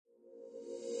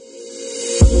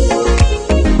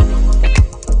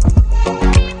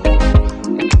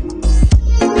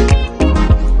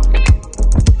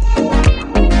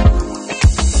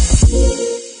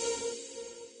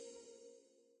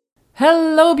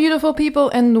Hello, beautiful people,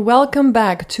 and welcome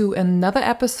back to another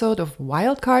episode of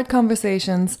Wildcard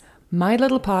Conversations, my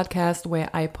little podcast where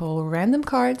I pull random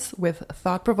cards with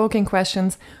thought-provoking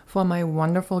questions for my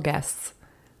wonderful guests.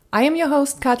 I am your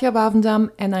host, Katja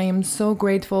Bavendam, and I am so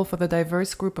grateful for the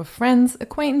diverse group of friends,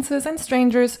 acquaintances, and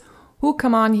strangers who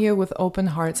come on here with open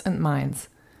hearts and minds.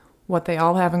 What they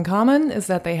all have in common is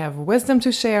that they have wisdom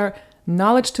to share,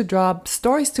 knowledge to drop,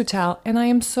 stories to tell, and I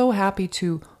am so happy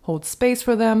to hold space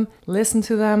for them, listen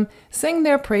to them, sing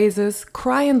their praises,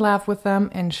 cry and laugh with them,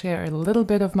 and share a little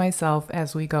bit of myself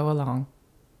as we go along.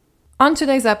 On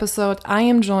today's episode, I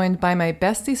am joined by my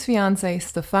bestie's fiance,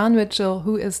 Stephan Mitchell,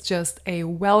 who is just a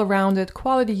well-rounded,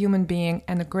 quality human being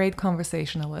and a great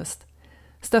conversationalist.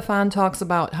 Stephan talks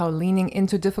about how leaning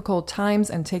into difficult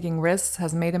times and taking risks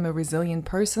has made him a resilient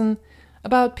person,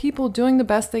 about people doing the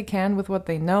best they can with what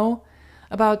they know,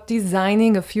 about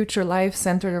designing a future life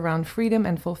centered around freedom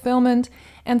and fulfillment,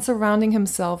 and surrounding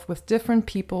himself with different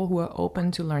people who are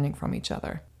open to learning from each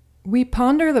other. We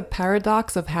ponder the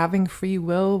paradox of having free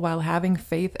will while having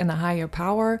faith in a higher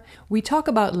power. We talk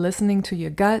about listening to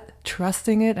your gut,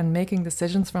 trusting it, and making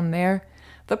decisions from there.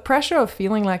 The pressure of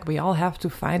feeling like we all have to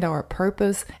find our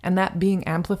purpose and that being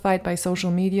amplified by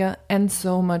social media, and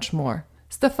so much more.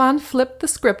 Stephan flipped the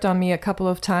script on me a couple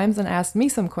of times and asked me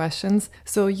some questions,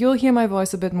 so you'll hear my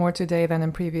voice a bit more today than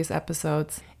in previous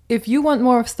episodes. If you want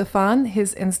more of Stephan,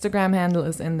 his Instagram handle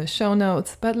is in the show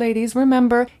notes. But ladies,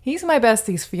 remember, he's my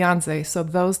bestie's fiance, so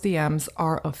those DMs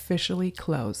are officially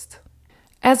closed.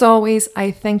 As always,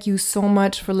 I thank you so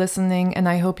much for listening, and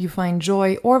I hope you find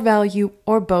joy or value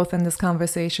or both in this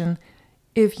conversation.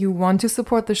 If you want to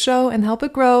support the show and help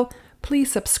it grow,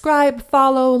 please subscribe,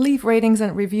 follow, leave ratings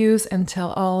and reviews, and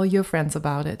tell all your friends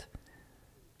about it.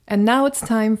 And now it's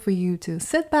time for you to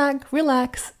sit back,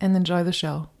 relax, and enjoy the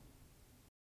show.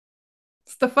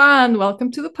 Stephan,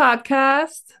 welcome to the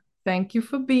podcast. Thank you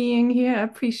for being here. I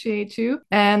appreciate you.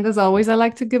 And as always, I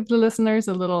like to give the listeners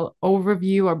a little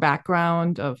overview or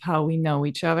background of how we know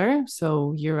each other.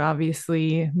 So you're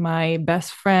obviously my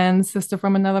best friend, sister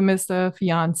from another mister,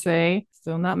 fiance.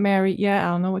 Still not married yet. I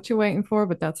don't know what you're waiting for,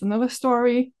 but that's another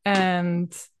story.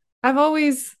 And I've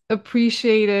always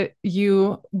appreciated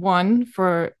you, one,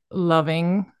 for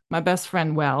loving my best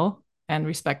friend well and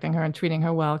respecting her and treating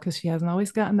her well, because she hasn't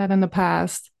always gotten that in the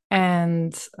past.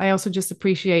 And I also just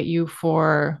appreciate you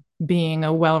for being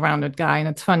a well-rounded guy. And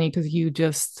it's funny because you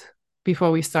just,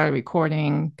 before we started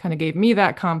recording, kind of gave me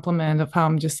that compliment of how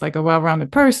I'm just like a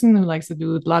well-rounded person who likes to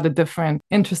do a lot of different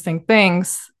interesting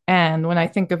things. And when I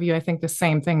think of you, I think the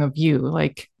same thing of you.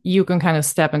 Like you can kind of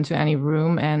step into any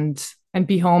room and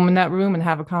be home in that room and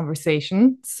have a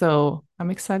conversation. So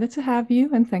I'm excited to have you,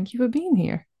 and thank you for being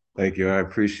here. Thank you. I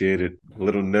appreciate it. A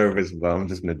little nervous, but I'm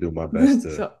just going to do my best to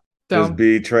just Don't.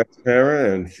 be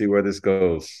transparent and see where this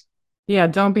goes. Yeah,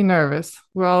 don't be nervous.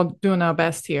 We're all doing our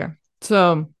best here.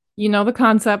 So, you know the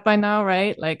concept by now,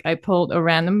 right? Like I pulled a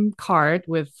random card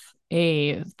with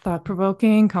a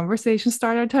thought-provoking conversation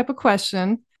starter type of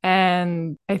question.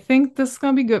 And I think this is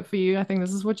going to be good for you. I think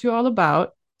this is what you're all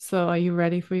about. So are you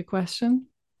ready for your question?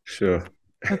 Sure.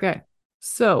 Okay.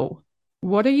 So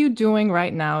what are you doing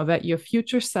right now that your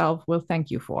future self will thank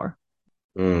you for?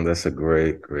 That's a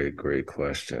great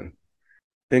question.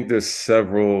 I think there's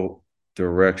several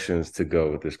directions to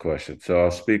go with this question. So I'll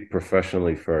speak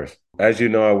professionally first. As you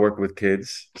know, I work with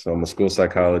kids. So I'm a school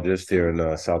psychologist here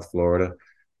in South Florida.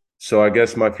 So I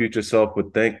guess my future self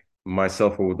would thank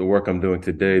myself for the work I'm doing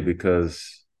today,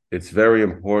 because it's very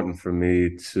important for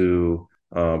me to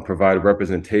provide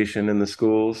representation in the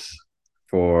schools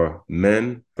for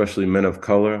men, especially men of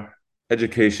color.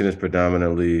 Education is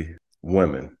predominantly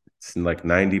women. It's like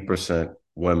 90%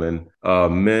 women.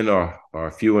 Men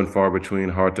are few and far between,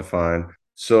 hard to find.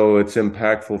 So it's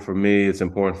impactful for me. It's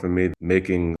important for me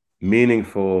making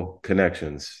meaningful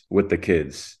connections with the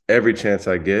kids every chance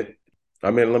I get.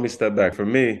 I mean, let me step back. For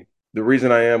me, the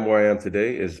reason I am where I am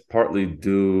today is partly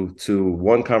due to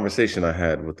one conversation I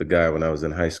had with the guy when I was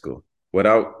in high school.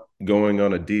 Without going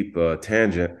on a deep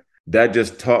tangent, that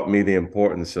just taught me the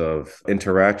importance of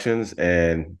interactions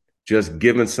and just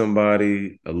giving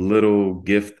somebody a little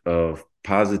gift of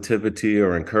positivity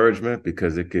or encouragement,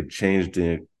 because it could change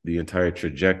the entire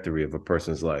trajectory of a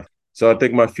person's life. So I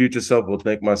think my future self will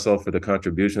thank myself for the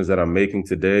contributions that I'm making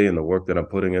today and the work that I'm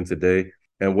putting in today,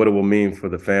 and what it will mean for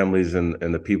the families and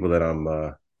the people that I'm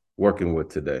working with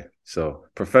today. So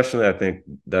professionally, I think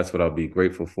that's what I'll be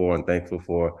grateful for and thankful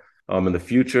for in the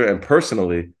future. And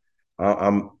personally,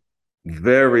 I'm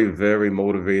very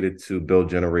motivated to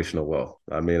build generational wealth.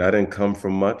 I mean, I didn't come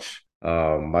from much.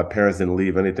 My parents didn't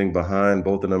leave anything behind.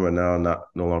 Both of them are now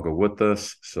no longer with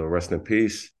us. So rest in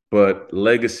peace. but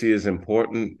legacy is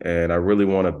important. And I really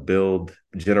want to build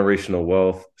generational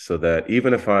wealth so that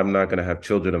even if I'm not going to have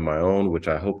children of my own, which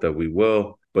I hope that we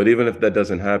will, but even if that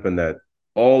doesn't happen, that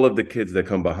all of the kids that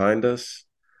come behind us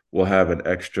will have an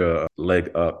extra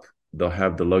leg up. They'll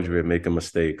have the luxury of making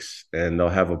mistakes and they'll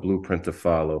have a blueprint to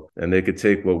follow. And they could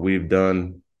take what we've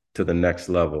done to the next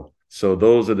level. So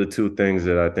those are the two things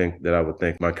that I think that I would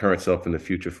thank my current self in the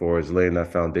future for, is laying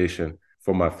that foundation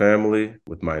for my family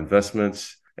with my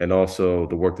investments and also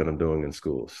the work that I'm doing in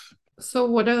schools. So,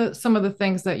 what are some of the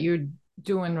things that you're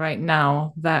doing right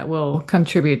now that will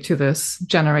contribute to this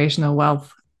generational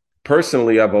wealth?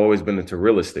 Personally, I've always been into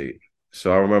real estate.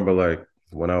 So I remember like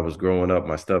when I was growing up,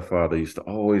 my stepfather used to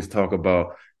always talk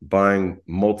about buying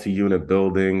multi-unit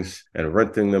buildings and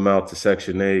renting them out to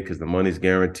Section 8 because the money's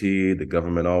guaranteed, the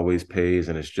government always pays,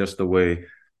 and it's just a way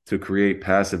to create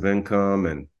passive income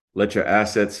and let your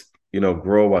assets,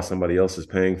 grow while somebody else is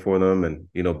paying for them and,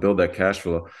 build that cash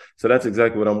flow. So that's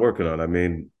exactly what I'm working on. I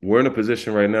mean, we're in a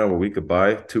position right now where we could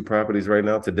buy 2 properties right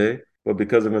now today, but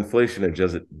because of inflation, it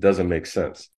just doesn't make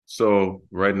sense. So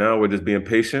right now we're just being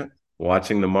patient,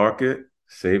 watching the market,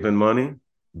 saving money,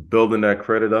 building that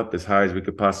credit up as high as we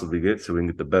could possibly get so we can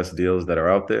get the best deals that are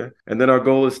out there. And then our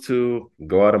goal is to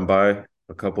go out and buy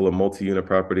a couple of multi-unit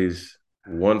properties,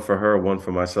 one for her, one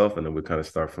for myself, and then we kind of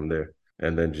start from there.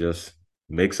 And then just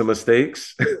make some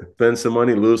mistakes, spend some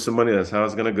money, lose some money. That's how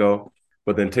it's going to go.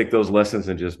 But then take those lessons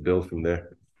and just build from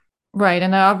there. Right.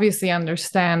 And I obviously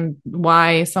understand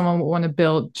why someone would want to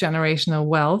build generational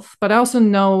wealth, but I also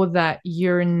know that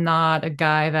you're not a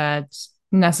guy that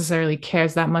necessarily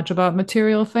cares that much about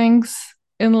material things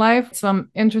in life. So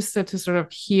I'm interested to sort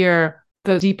of hear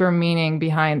the deeper meaning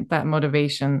behind that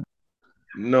motivation.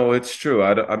 No, it's true.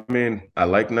 I mean, I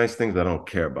like nice things. I don't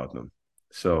care about them.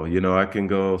 So, I can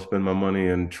go spend my money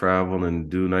and travel and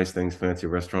do nice things, fancy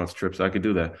restaurants, trips. I could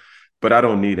do that, but I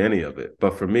don't need any of it.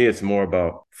 But for me, it's more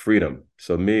about freedom.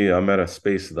 So I'm at a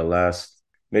space of the last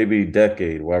maybe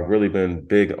decade where I've really been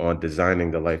big on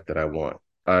designing the life that I want.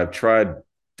 I've tried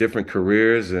different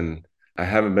careers and I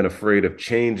haven't been afraid of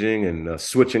changing and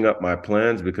switching up my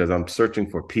plans because I'm searching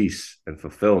for peace and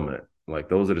fulfillment. Like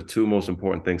those are the two most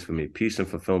important things for me, peace and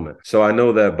fulfillment. So I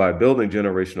know that by building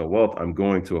generational wealth, I'm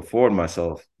going to afford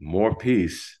myself more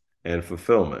peace and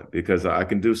fulfillment because I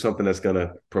can do something that's going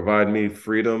to provide me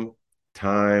freedom,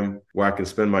 time, where I can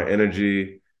spend my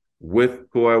energy with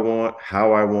who I want,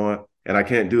 how I want. And I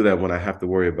can't do that when I have to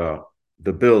worry about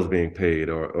the bills being paid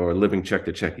or living check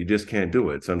to check. You just can't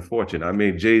do it. It's unfortunate. I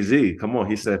mean, Jay-Z, come on.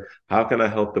 He said, how can I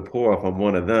help the poor if I'm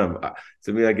one of them?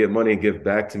 To me, I get money and give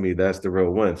back to me. That's the real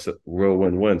win. So, real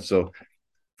win-win. So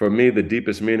for me, the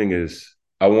deepest meaning is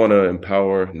I want to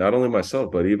empower not only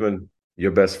myself, but even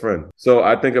your best friend. So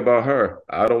I think about her.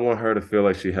 I don't want her to feel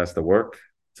like she has to work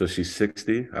till she's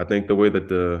 60. I think the way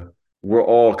that we're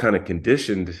all kind of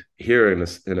conditioned here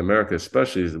in America,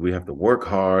 especially, is that we have to work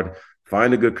hard,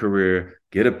 find a good career,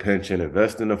 get a pension,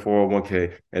 invest in a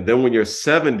 401k. And then when you're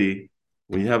 70,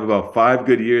 when you have about 5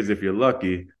 good years, if you're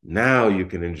lucky, now you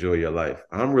can enjoy your life.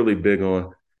 I'm really big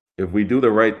on if we do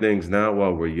the right things now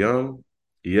while we're young,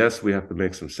 yes, we have to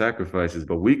make some sacrifices,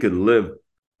 but we could live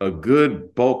a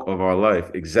good bulk of our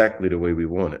life exactly the way we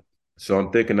want it. So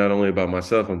I'm thinking not only about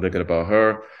myself, I'm thinking about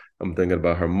her. I'm thinking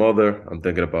about her mother. I'm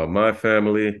thinking about my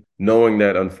family, knowing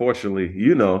that unfortunately,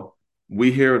 we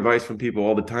hear advice from people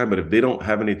all the time, but if they don't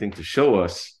have anything to show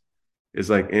us, it's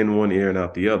like in one ear and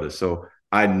out the other. So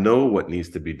I know what needs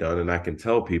to be done and I can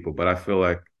tell people, but I feel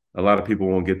like a lot of people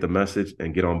won't get the message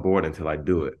and get on board until I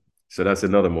do it. So that's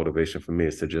another motivation for me,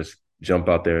 is to just jump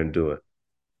out there and do it.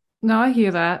 No, I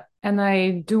hear that. And I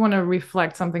do want to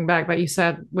reflect something back that you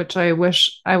said, which I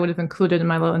wish I would have included in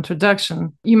my little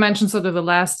introduction. You mentioned sort of the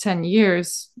last 10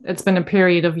 years, it's been a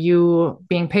period of you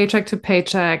being paycheck to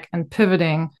paycheck and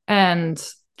pivoting. And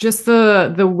just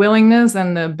the willingness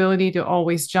and the ability to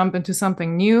always jump into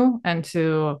something new and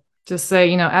to just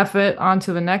say, F it, on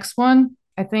to the next one.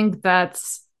 I think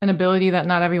that's an ability that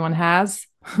not everyone has,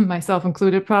 myself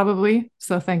included, probably.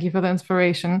 So thank you for the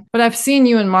inspiration. But I've seen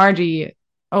you and Margie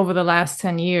over the last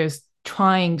 10 years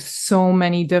trying so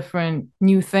many different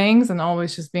new things and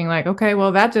always just being like, okay,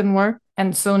 well, that didn't work.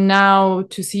 And so now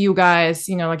to see you guys,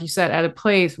 like you said, at a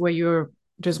place where you're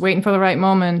just waiting for the right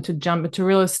moment to jump into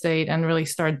real estate and really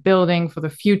start building for the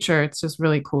future, it's just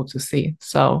really cool to see.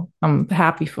 So I'm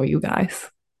happy for you guys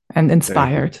and Thank you.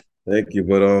 inspired. Thank you.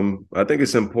 But I think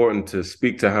it's important to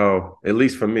speak to how, at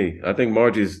least for me, I think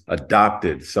Margie's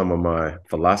adopted some of my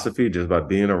philosophy just by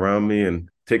being around me and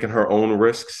taking her own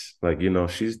risks. Like,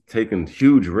 she's taken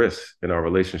huge risks in our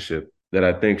relationship that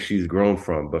I think she's grown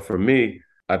from. But for me,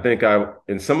 I think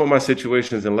in some of my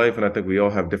situations in life, and I think we all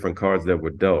have different cards that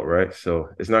were dealt, right? So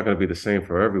it's not going to be the same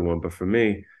for everyone. But for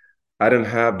me, I didn't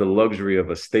have the luxury of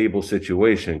a stable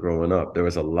situation growing up. There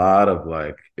was a lot of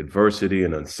like adversity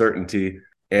and uncertainty,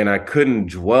 and I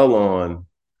couldn't dwell on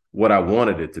what I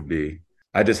wanted it to be.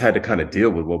 I just had to kind of deal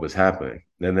with what was happening.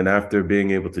 And then after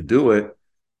being able to do it,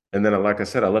 and then, like I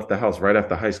said, I left the house right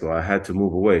after high school. I had to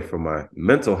move away from my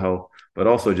mental health, but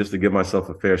also just to give myself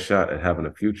a fair shot at having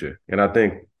a future. And I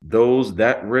think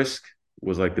that risk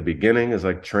was like the beginning, is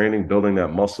like training, building that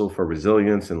muscle for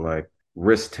resilience and like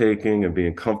risk taking and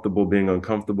being comfortable, being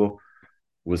uncomfortable,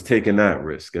 was taking that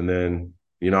risk. And then,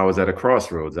 I was at a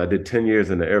crossroads. I did 10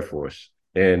 years in the Air Force.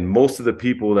 And most of the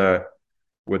people that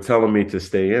were telling me to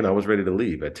stay in, I was ready to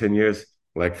leave at 10 years.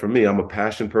 Like for me, I'm a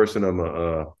passion person.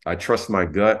 I trust my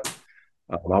gut.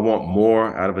 I want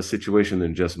more out of a situation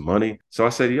than just money. So I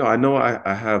said, I know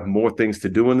I have more things to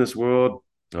do in this world.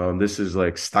 This is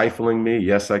like stifling me.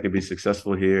 Yes, I could be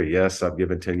successful here. Yes, I've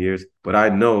given 10 years, but I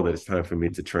know that it's time for me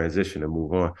to transition and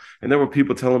move on. And there were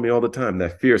people telling me all the time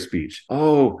that fear speech.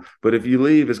 Oh, but if you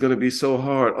leave, it's going to be so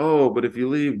hard. Oh, but if you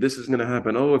leave, this is going to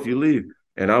happen. Oh, if you leave.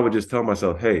 And I would just tell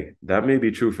myself, hey, that may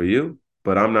be true for you,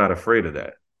 but I'm not afraid of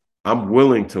that. I'm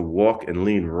willing to walk and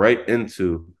lean right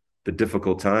into the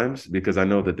difficult times because I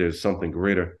know that there's something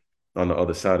greater on the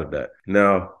other side of that.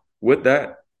 Now, with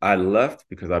that, I left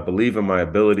because I believe in my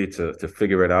ability to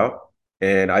figure it out.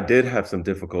 And I did have some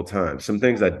difficult times, some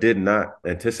things I did not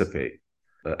anticipate.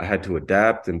 I had to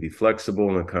adapt and be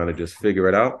flexible and kind of just figure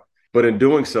it out. But in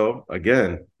doing so,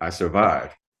 again, I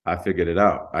survived. I figured it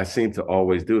out. I seem to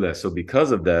always do that. So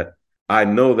because of that, I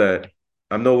know that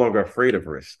I'm no longer afraid of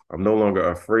risk. I'm no longer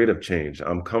afraid of change.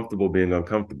 I'm comfortable being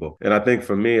uncomfortable. And I think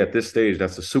for me at this stage,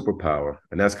 that's a superpower.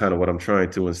 And that's kind of what I'm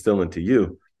trying to instill into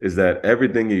you, is that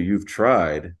everything you've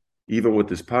tried, even with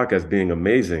this podcast being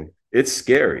amazing, it's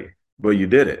scary, but you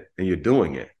did it and you're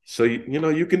doing it. So,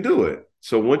 you can do it.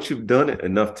 So once you've done it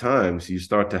enough times, you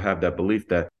start to have that belief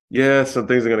that, yeah, some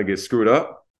things are going to get screwed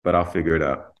up, but I'll figure it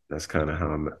out. That's kind of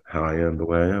how I am the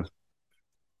way I am.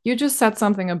 You just said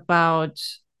something about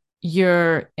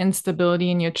your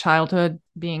instability in your childhood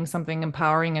being something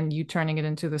empowering and you turning it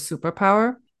into the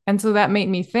superpower. And so that made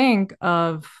me think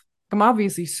of, I'm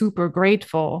obviously super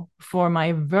grateful for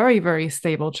my very, very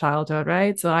stable childhood,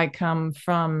 right? So I come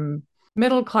from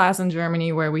middle class in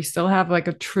Germany where we still have like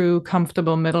a true,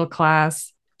 comfortable middle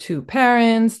class. Two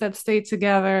parents that stayed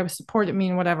together, supported me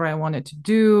in whatever I wanted to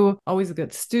do, always a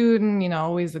good student,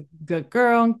 always a good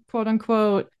girl, quote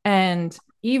unquote. And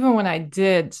even when I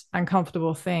did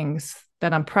uncomfortable things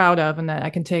that I'm proud of and that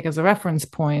I can take as a reference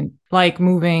point, like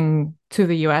moving to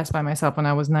the US by myself when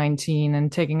I was 19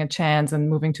 and taking a chance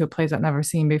and moving to a place I'd never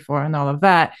seen before and all of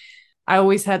that, I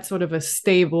always had sort of a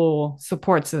stable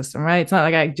support system, right? It's not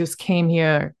like I just came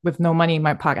here with no money in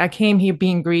my pocket. I came here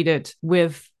being greeted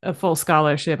with a full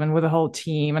scholarship and with a whole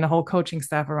team and a whole coaching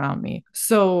staff around me.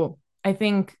 So I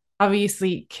think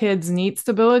obviously kids need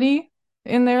stability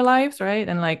in their lives, right?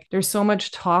 And like there's so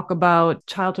much talk about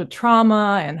childhood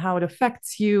trauma and how it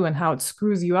affects you and how it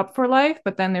screws you up for life.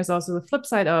 But then there's also the flip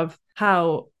side of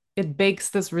how it bakes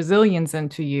this resilience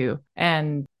into you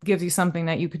and gives you something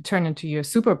that you could turn into your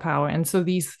superpower. And so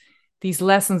these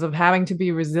lessons of having to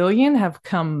be resilient have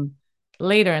come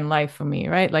later in life for me,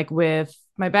 right? Like with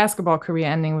my basketball career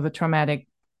ending with a traumatic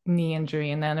knee injury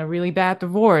and then a really bad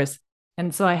divorce.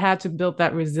 And so I had to build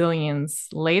that resilience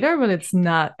later, but it's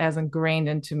not as ingrained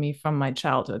into me from my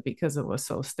childhood because it was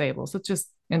so stable. So it's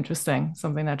just interesting,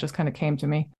 something that just kind of came to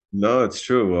me. No, it's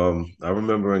true. I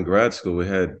remember in grad school, we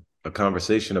had a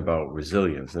conversation about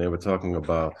resilience, and they were talking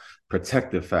about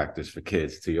protective factors for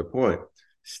kids, to your point,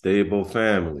 stable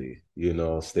family,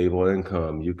 stable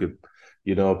income. You could,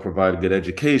 provide a good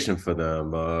education for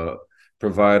them,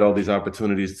 provide all these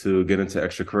opportunities to get into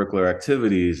extracurricular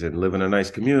activities and live in a nice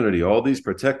community, all these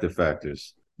protective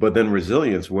factors. But then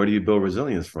resilience, where do you build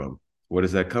resilience from? Where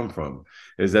does that come from?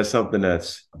 Is that something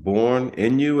that's born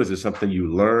in you? Is it something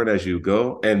you learn as you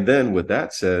go? And then with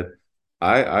that said,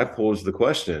 I pose the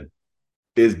question,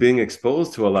 is being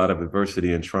exposed to a lot of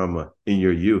adversity and trauma in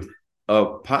your youth a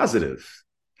positive?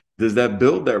 Does that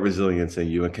build that resilience in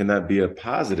you? And can that be a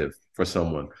positive for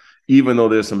someone, even though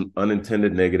there's some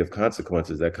unintended negative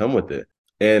consequences that come with it?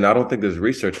 And I don't think there's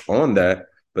research on that,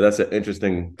 but that's an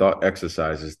interesting thought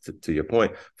exercise to your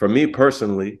point. For me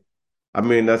personally, I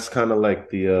mean, that's kind of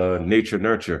like the nature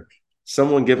nurture.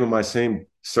 Someone given my same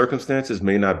circumstances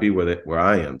may not be where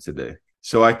I am today.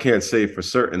 So I can't say for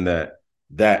certain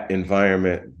that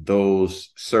environment, those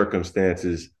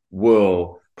circumstances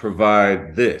will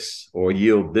provide this or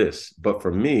yield this. But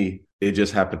for me, it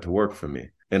just happened to work for me.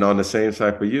 And on the same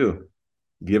side for you,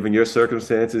 given your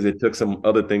circumstances, it took some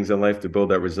other things in life to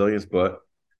build that resilience, but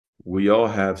we all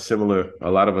have similar,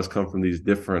 a lot of us come from these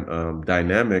different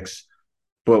dynamics.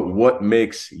 But what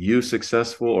makes you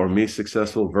successful or me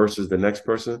successful versus the next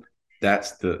person?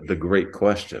 That's the great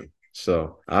question.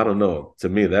 So I don't know. To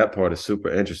me, that part is super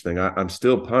interesting. I'm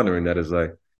still pondering that. Is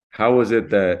like, how is it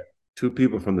that two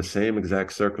people from the same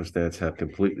exact circumstance have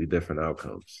completely different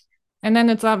outcomes? And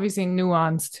then it's obviously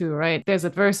nuance too, right? There's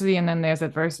adversity and then there's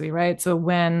adversity, right? So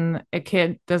when a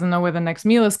kid doesn't know where the next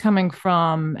meal is coming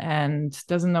from and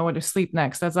doesn't know where to sleep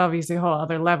next, that's obviously a whole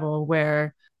other level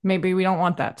where maybe we don't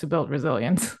want that to build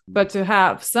resilience. But to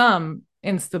have some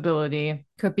instability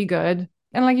could be good.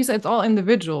 And like you said, it's all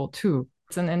individual too.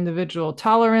 It's an individual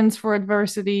tolerance for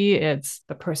adversity, it's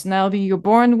the personality you're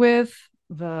born with,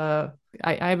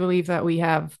 I believe that we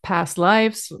have past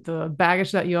lives, the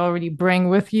baggage that you already bring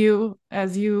with you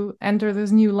as you enter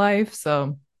this new life.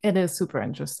 So it is super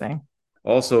interesting.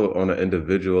 Also, on an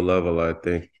individual level, I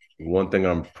think one thing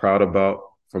I'm proud about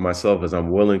for myself is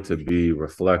I'm willing to be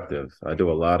reflective. I do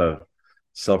a lot of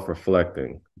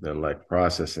self-reflecting and like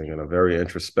processing, and I'm very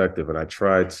introspective. And I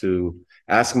try to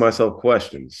ask myself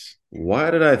questions. Why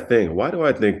did I think? Why do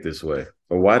I think this way?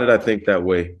 Or why did I think that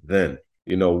way then?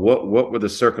 What were the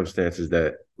circumstances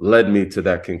that led me to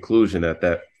that conclusion at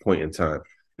that point in time?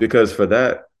 Because for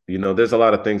that, there's a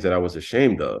lot of things that I was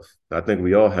ashamed of. I think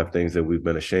we all have things that we've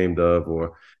been ashamed of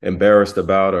or embarrassed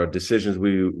about, or decisions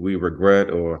we regret,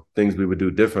 or things we would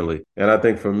do differently. And I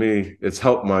think for me, it's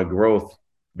helped my growth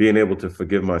being able to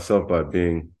forgive myself by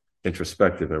being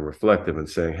introspective and reflective and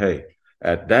saying, hey,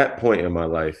 at that point in my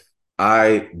life,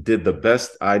 I did the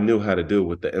best I knew how to do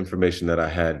with the information that I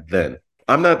had then.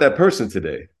 I'm not that person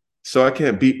today. So I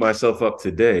can't beat myself up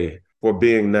today for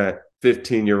being that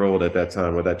 15-year-old at that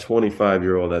time or that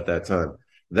 25-year-old at that time.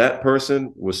 That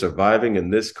person was surviving in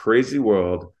this crazy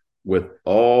world with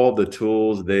all the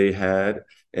tools they had.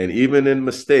 And even in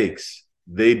mistakes,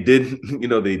 they didn't,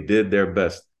 they did their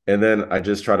best. And then I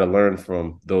just try to learn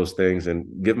from those things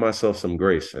and give myself some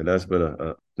grace. And that's been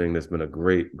a thing that's been a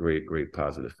great, great, great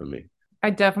positive for me. I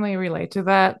definitely relate to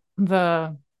that.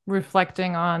 The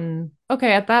reflecting on,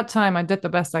 okay, at that time, I did the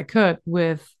best I could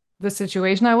with the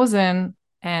situation I was in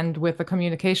and with the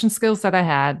communication skills that I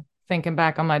had. Thinking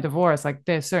back on my divorce, like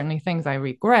there's certainly things I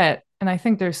regret. And I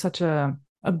think there's such a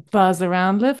buzz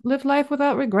around live life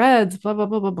without regrets, blah, blah,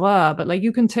 blah, blah, blah. But like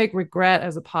you can take regret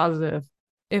as a positive.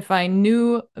 If I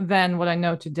knew then what I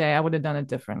know today, I would have done it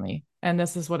differently. And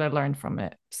this is what I learned from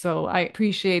it. So I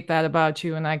appreciate that about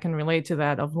you. And I can relate to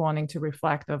that of wanting to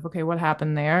reflect of, okay, what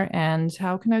happened there and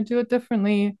how can I do it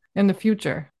differently in the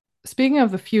future? Speaking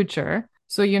of the future,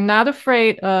 so you're not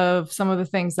afraid of some of the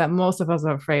things that most of us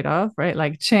are afraid of, right?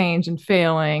 Like change and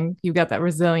failing. You got that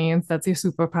resilience. That's your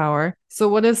superpower. So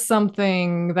what is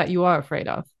something that you are afraid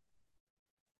of?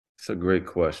 It's a great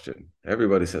question.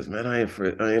 Everybody says, man, I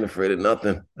ain't afraid of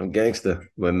nothing. I'm gangster.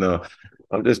 But no,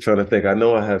 I'm just trying to think. I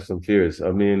know I have some fears.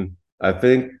 I mean, I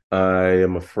think I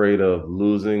am afraid of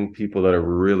losing people that are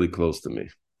really close to me.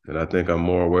 And I think I'm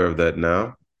more aware of that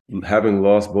now. Having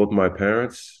lost both my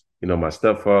parents, my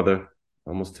stepfather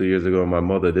almost 2 years ago, and my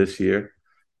mother this year,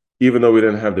 even though we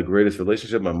didn't have the greatest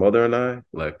relationship, my mother and I,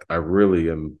 like, I really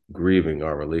am grieving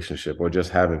our relationship or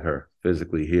just having her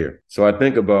physically here. So I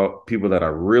think about people that I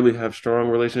really have strong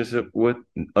relationship with,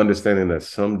 understanding that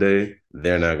someday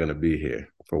they're not going to be here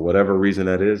for whatever reason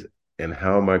that is. And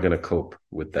how am I going to cope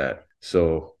with that?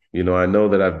 So, I know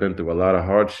that I've been through a lot of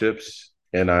hardships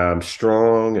and I'm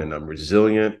strong and I'm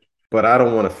resilient, but I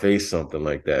don't want to face something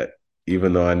like that,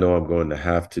 even though I know I'm going to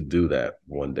have to do that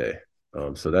one day.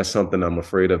 So that's something I'm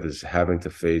afraid of, is having to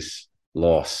face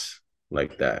loss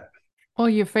like that. Well,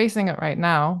 you're facing it right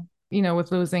now,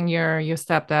 with losing your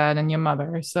stepdad and your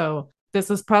mother. So this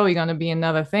is probably going to be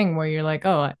another thing where you're like,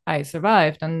 oh, I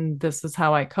survived and this is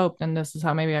how I coped and this is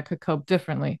how maybe I could cope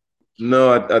differently.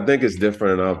 No, I think it's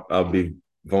different, and I'll be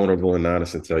vulnerable and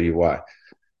honest and tell you why.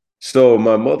 So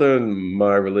my mother and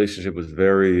my relationship was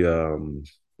very,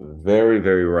 very,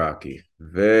 very rocky,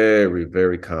 very,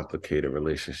 very complicated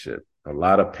relationship. A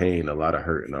lot of pain, a lot of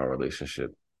hurt in our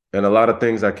relationship, and a lot of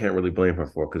things I can't really blame her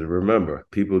for. Because remember,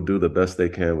 people do the best they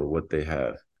can with what they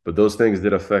have. But those things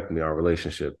did affect me, our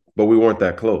relationship. But we weren't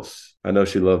that close. I know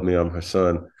she loved me. I'm her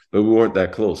son. But we weren't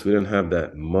that close. We didn't have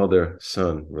that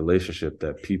mother-son relationship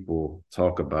that people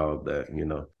talk about, that,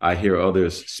 I hear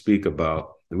others speak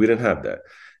about. We didn't have that.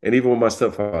 And even with my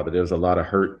stepfather, there was a lot of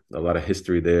hurt, a lot of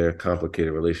history there,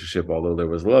 complicated relationship, although there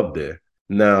was love there.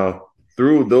 Now,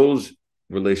 through those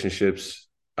relationships,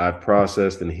 I've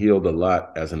processed and healed a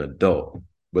lot as an adult,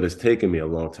 but it's taken me a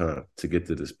long time to get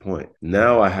to this point.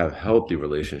 Now I have healthy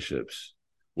relationships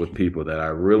with people that I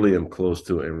really am close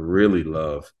to and really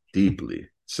love deeply.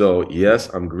 So, yes,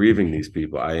 I'm grieving these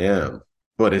people. I am,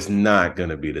 but it's not going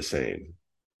to be the same.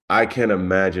 I can't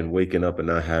imagine waking up and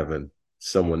not having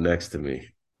someone next to me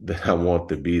that I want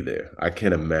to be there. I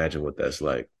can't imagine what that's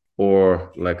like.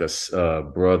 Or like a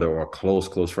brother or a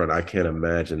close friend. I can't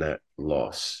imagine that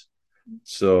loss.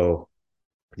 So,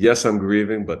 yes, I'm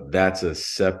grieving, but that's a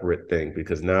separate thing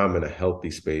because now I'm in a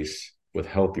healthy space with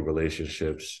healthy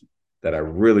relationships that I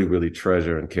really, really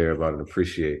treasure and care about and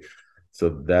appreciate. So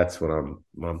that's what I'm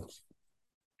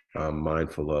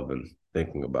mindful of and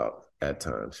thinking about at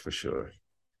times for sure.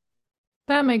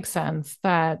 That makes sense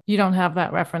that you don't have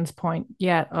that reference point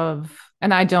yet of,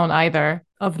 and I don't either,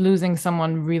 of losing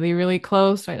someone really, really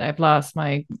close, right? I've lost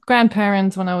my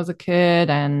grandparents when I was a kid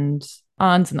and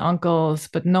aunts and uncles,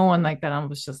 but no one like that I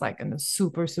was just like in a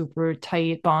super, super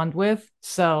tight bond with.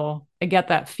 So I get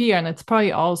that fear. And it's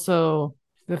probably also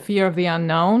the fear of the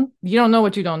unknown. You don't know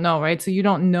what you don't know, right? So you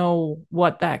don't know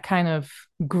what that kind of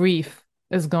grief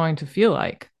is going to feel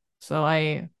like. So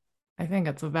I think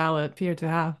it's a valid fear to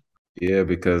have. Yeah,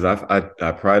 because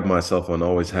I pride myself on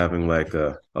always having like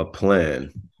a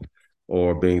plan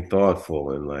or being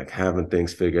thoughtful and like having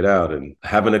things figured out and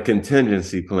having a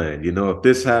contingency plan. You know, if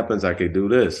this happens, I could do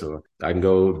this or I can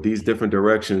go these different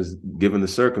directions given the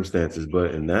circumstances.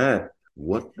 But in that,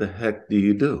 what the heck do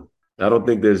you do? I don't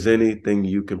think there's anything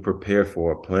you can prepare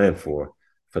for or plan for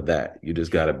that. You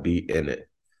just got to be in it.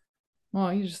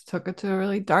 Well, you just took it to a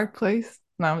really dark place.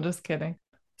 No, I'm just kidding.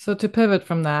 So, to pivot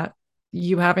from that,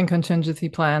 you having contingency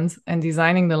plans and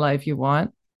designing the life you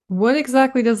want, what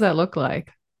exactly does that look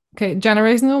like? Okay,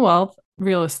 generational wealth,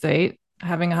 real estate,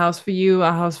 having a house for you,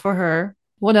 a house for her.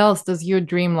 What else does your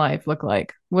dream life look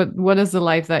like? What is the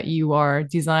life that you are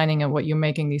designing and what you're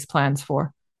making these plans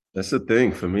for? That's the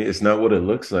thing for me. It's not what it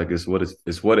looks like. It's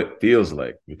what it feels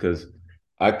like because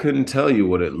I couldn't tell you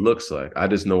what it looks like. I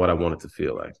just know what I want it to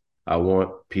feel like. I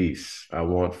want peace. I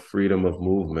want freedom of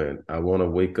movement. I want to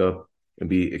wake up and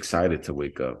be excited to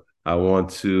wake up. I want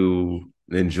to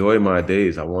enjoy my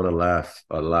days. I want to laugh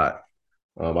a lot.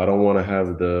 I don't want to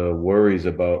have the worries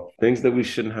about things that we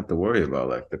shouldn't have to worry about,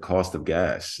 like the cost of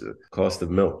gas, the cost of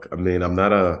milk. I mean, I'm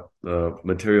not a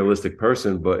materialistic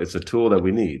person, but it's a tool that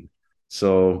we need.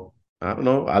 So I don't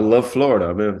know. I love Florida.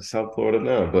 I'm in South Florida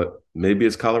now, but maybe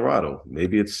it's Colorado.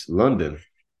 Maybe it's London.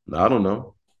 I don't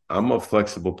know. I'm a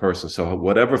flexible person. So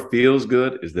whatever feels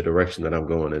good is the direction that I'm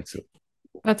going into.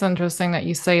 That's interesting that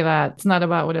you say that. It's not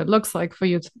about what it looks like for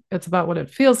you, it's about what it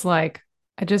feels like.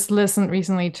 I just listened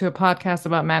recently to a podcast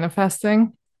about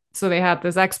manifesting. So they had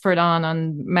this expert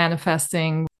on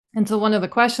manifesting. And so one of the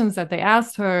questions that they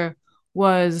asked her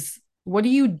was, what do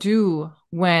you do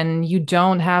when you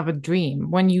don't have a dream,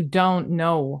 when you don't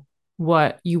know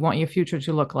what you want your future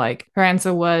to look like? Her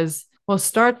answer was, well,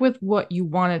 start with what you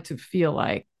want it to feel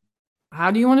like. How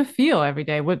do you want to feel every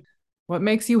day? What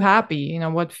makes you happy? You know,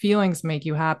 what feelings make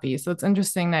you happy? So it's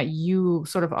interesting that you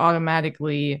sort of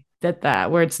automatically did that,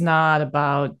 where it's not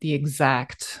about the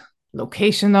exact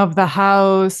location of the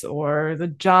house or the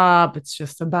job. It's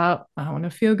just about, I want to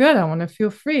feel good. I want to feel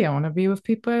free. I want to be with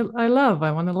people I love.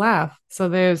 I want to laugh. So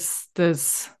there's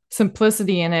this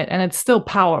simplicity in it, and it's still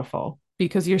powerful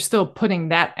because you're still putting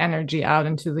that energy out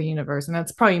into the universe. And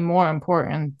that's probably more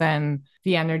important than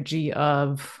the energy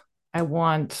of, I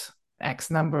want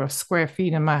X number of square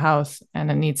feet in my house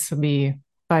and it needs to be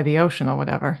by the ocean or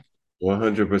whatever.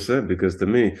 100%. Because to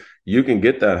me, you can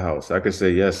get that house. I could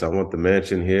say, yes, I want the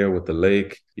mansion here with the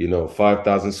lake,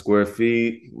 5,000 square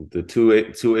feet, the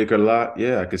two acre lot.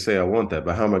 Yeah, I could say I want that.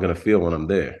 But how am I going to feel when I'm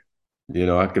there?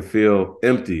 I could feel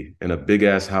empty in a big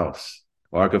ass house,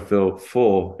 or I could feel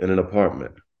full in an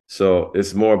apartment. So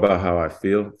it's more about how I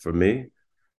feel for me.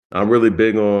 I'm really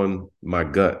big on my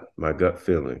gut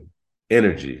feeling,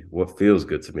 energy, what feels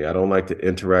good to me. I don't like to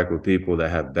interact with people that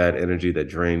have bad energy, that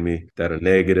drain me, that are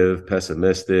negative,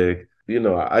 pessimistic.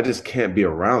 I just can't be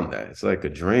around that. It's like a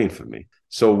drain for me.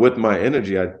 So with my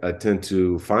energy, I tend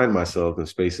to find myself in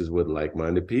spaces with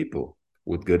like-minded people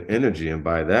with good energy. And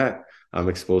by that, I'm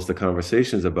exposed to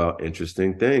conversations about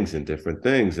interesting things and different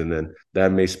things. And then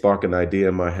that may spark an idea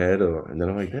in my head, and then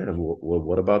I'm like, damn, well,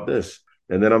 what about this?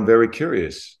 And then I'm very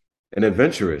curious and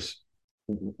adventurous.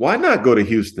 Why not go to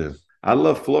Houston? I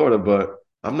love Florida, but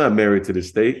I'm not married to the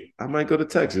state. I might go to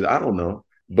Texas. I don't know.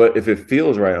 But if it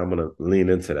feels right, I'm going to lean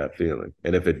into that feeling.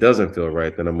 And if it doesn't feel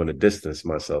right, then I'm going to distance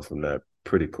myself from that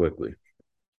pretty quickly.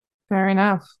 Fair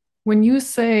enough. When you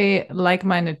say like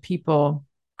minded people,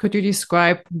 could you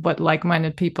describe what like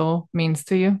minded people means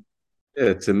to you?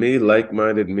 Yeah, to me, like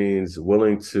minded means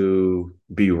willing to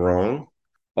be wrong,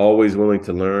 always willing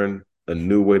to learn a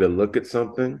new way to look at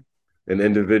something, an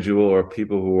individual or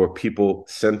people who are people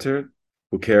centered,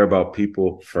 who care about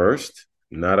people first,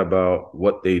 not about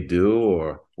what they do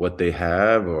or what they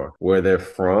have or where they're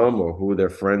from or who their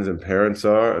friends and parents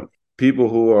are. People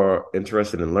who are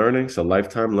interested in learning, so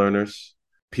lifetime learners,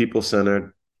 people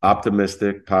centered,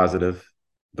 optimistic, positive,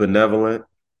 benevolent,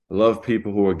 love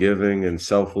people who are giving and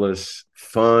selfless,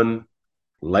 fun,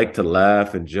 like to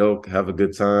laugh and joke, have a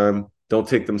good time, don't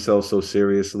take themselves so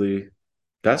seriously.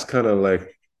 That's kind of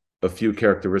like a few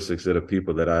characteristics of the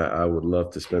people that I would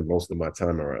love to spend most of my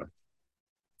time around.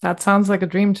 That sounds like a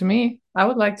dream to me. I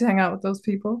would like to hang out with those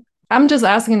people. I'm just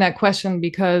asking that question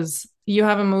because you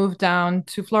haven't moved down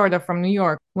to Florida from New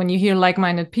York. When you hear like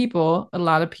minded people, a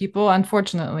lot of people,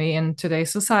 unfortunately, in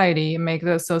today's society, make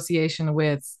the association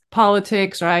with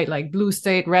politics, right? Like blue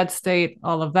state, red state,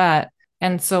 all of that.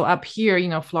 And so up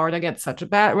here, Florida gets such a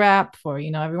bad rap for,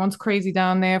 everyone's crazy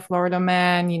down there, Florida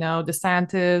man,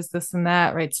 DeSantis, this and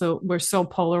that, right? So we're so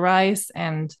polarized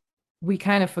and we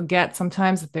kind of forget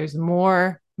sometimes that there's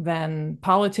more than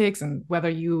politics and whether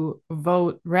you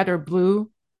vote red or blue,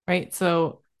 right?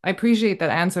 So I appreciate that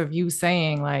answer of you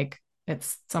saying like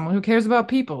it's someone who cares about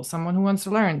people, someone who wants to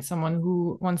learn, someone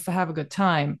who wants to have a good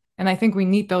time. And I think we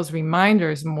need those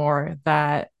reminders more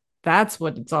that that's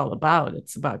what it's all about.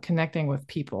 It's about connecting with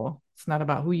people. It's not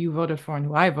about who you voted for and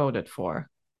who I voted for.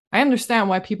 I understand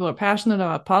why people are passionate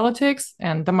about politics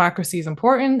and democracy is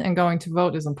important and going to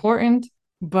vote is important,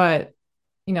 but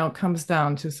it comes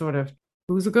down to sort of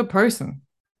who's a good person.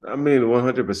 I mean,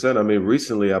 100%. I mean,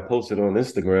 recently I posted on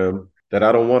Instagram that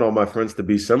I don't want all my friends to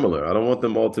be similar. I don't want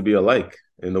them all to be alike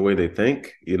in the way they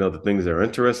think, the things they're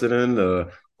interested in,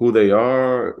 who they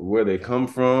are, where they come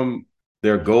from,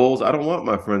 their goals. I don't want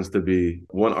my friends to be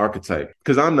one archetype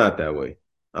because I'm not that way.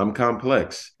 I'm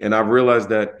complex. And I've realized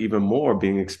that even more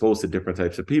being exposed to different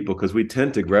types of people because we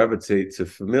tend to gravitate to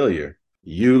familiar.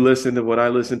 You listen to what I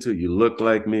listen to, you look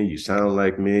like me, you sound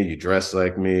like me, you dress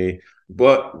like me.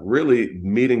 But really,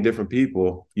 meeting different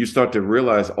people, you start to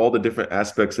realize all the different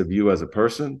aspects of you as a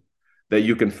person that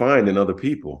you can find in other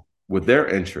people with their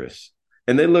interests.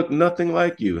 And they look nothing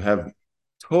like you, have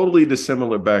totally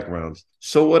dissimilar backgrounds.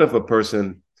 So, what if a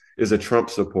person is a Trump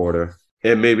supporter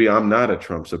and maybe I'm not a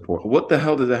Trump supporter? What the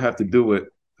hell does that have to do with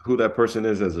who that person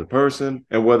is as a person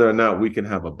and whether or not we can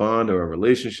have a bond or a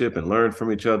relationship and learn from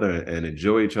each other and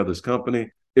enjoy each other's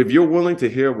company? If you're willing to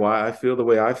hear why I feel the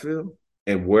way I feel,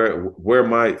 and where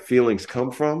my feelings come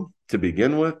from to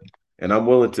begin with, and I'm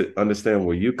willing to understand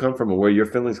where you come from and where your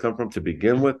feelings come from to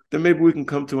begin with, then maybe we can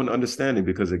come to an understanding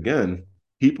because again,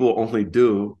 people only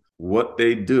do what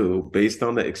they do based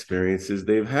on the experiences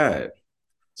they've had.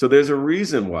 So there's a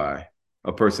reason why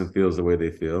a person feels the way they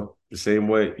feel. The same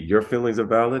way your feelings are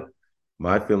valid,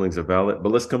 my feelings are valid,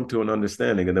 but let's come to an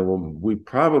understanding. And then we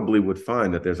probably would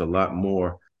find that there's a lot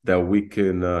more that we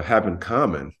can have in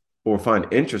common or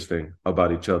find interesting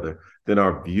about each other than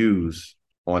our views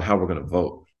on how we're going to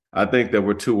vote. I think that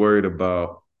we're too worried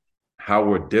about how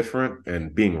we're different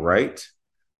and being right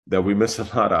that we miss a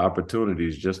lot of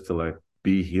opportunities just to like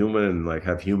be human and like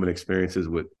have human experiences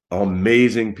with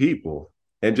amazing people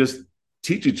and just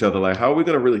teach each other. Like, how are we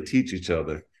going to really teach each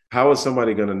other? How is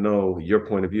somebody going to know your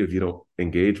point of view if you don't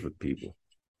engage with people?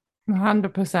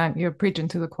 100%. You're preaching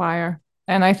to the choir.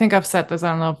 And I think I've said this,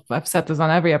 I don't know if I've said this on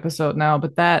every episode now,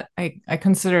 but that I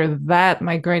consider that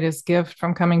my greatest gift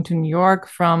from coming to New York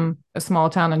from a small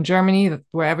town in Germany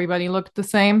where everybody looked the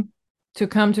same, to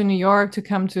come to New York, to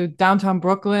come to downtown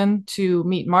Brooklyn, to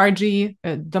meet Margie,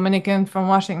 a Dominican from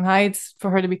Washington Heights, for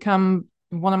her to become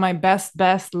one of my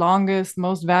best, longest,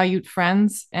 most valued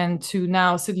friends, and to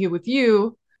now sit here with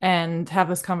you and have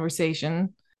this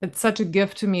conversation. It's such a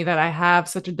gift to me that I have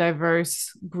such a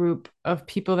diverse group of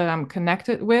people that I'm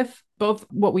connected with, both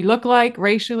what we look like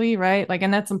racially, right? Like,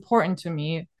 and that's important to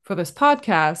me for this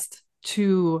podcast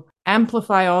to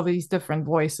amplify all these different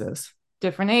voices,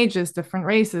 different ages, different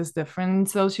races, different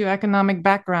socioeconomic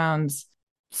backgrounds.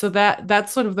 So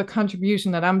that's sort of the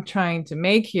contribution that I'm trying to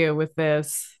make here with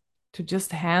this, to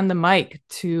just hand the mic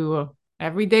to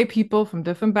everyday people from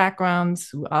different backgrounds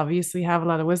who obviously have a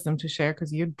lot of wisdom to share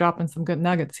because you're dropping some good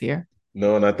nuggets here.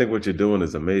 No, and I think what you're doing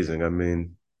is amazing. I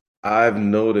mean, I've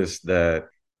noticed that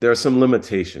there are some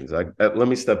limitations. Let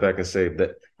me step back and say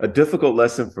that a difficult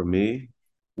lesson for me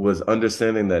was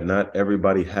understanding that not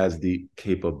everybody has the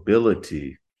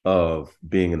capability of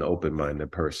being an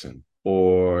open-minded person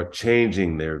or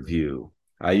changing their view.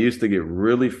 I used to get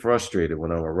really frustrated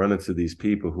when I would run into these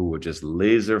people who were just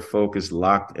laser focused,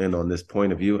 locked in on this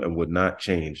point of view and would not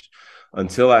change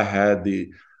until I had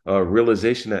the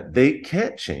realization that they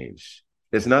can't change.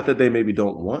 It's not that they maybe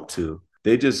don't want to.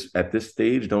 They just at this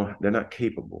stage they're not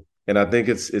capable. And I think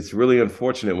it's really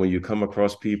unfortunate when you come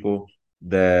across people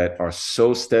that are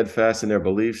so steadfast in their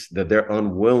beliefs that they're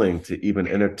unwilling to even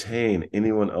entertain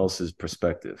anyone else's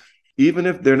perspective. Even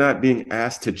if they're not being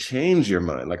asked to change your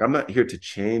mind. Like, I'm not here to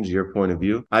change your point of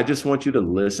view. I just want you to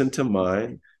listen to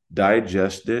mine,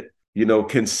 digest it,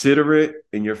 consider it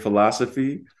in your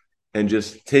philosophy, and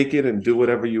just take it and do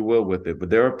whatever you will with it. But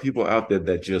there are people out there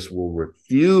that just will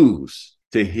refuse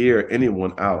to hear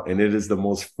anyone out. And it is the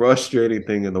most frustrating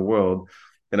thing in the world.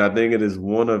 And I think it is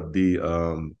one of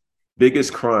the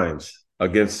biggest crimes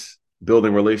against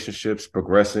building relationships,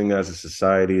 progressing as a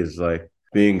society, is like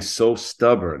being so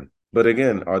stubborn. But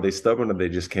again, are they stubborn or they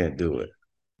just can't do it?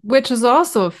 Which is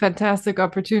also a fantastic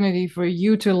opportunity for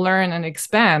you to learn and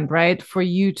expand, right? For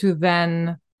you to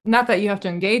then, not that you have to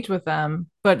engage with them,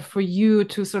 but for you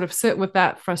to sort of sit with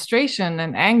that frustration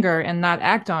and anger and not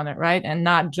act on it, right? And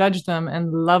not judge them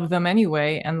and love them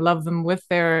anyway, and love them with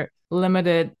their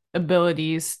limited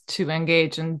abilities to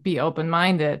engage and be open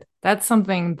minded. That's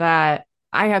something that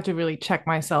I had to really check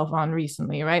myself on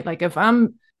recently, right? Like if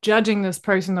I'm judging this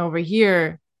person over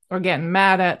here or getting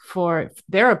mad at for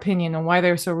their opinion and why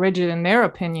they're so rigid in their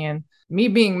opinion, me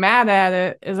being mad at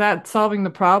it, is that solving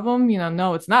the problem?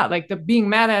 No, it's not. Like the being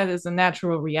mad at it is a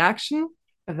natural reaction.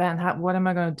 But then what am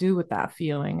I going to do with that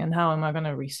feeling and how am I going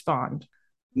to respond?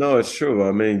 No, it's true.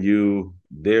 I mean,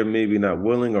 they're maybe not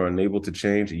willing or unable to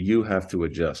change. You have to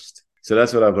adjust. So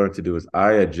that's what I've learned to do is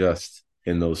I adjust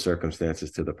in those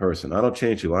circumstances to the person. I don't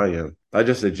change who I am. I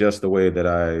just adjust the way that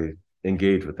I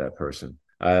engage with that person.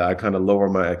 I kind of lower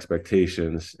my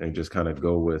expectations and just kind of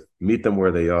meet them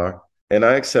where they are. And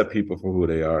I accept people for who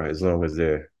they are as long as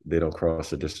they don't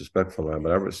cross a disrespectful line.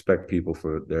 But I respect people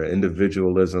for their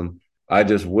individualism. I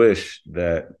just wish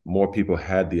that more people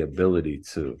had the ability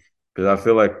to, because I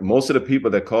feel like most of the people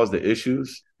that cause the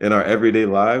issues in our everyday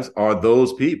lives are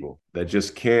those people that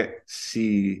just can't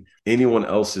see anyone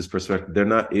else's perspective. They're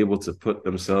not able to put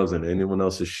themselves in anyone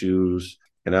else's shoes.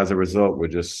 And as a result, we're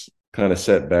just kind of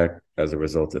set back as a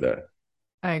result of that.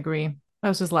 I agree. I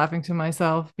was just laughing to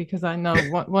myself because I know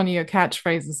one of your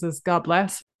catchphrases is God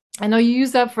bless. I know you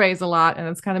use that phrase a lot and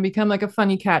it's kind of become like a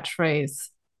funny catchphrase.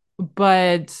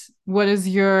 But what is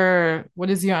your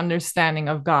understanding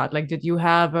of God? Like, did you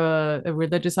have a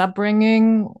religious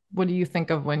upbringing? What do you think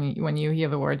of when you hear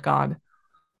the word God?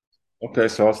 Okay,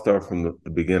 so I'll start from the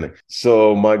beginning.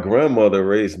 So my grandmother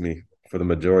raised me for the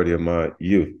majority of my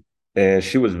youth, and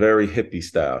she was very hippie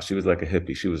style. She was like a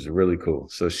hippie. She was really cool.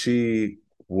 So she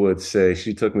would say,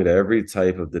 she took me to every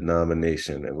type of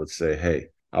denomination and would say, hey,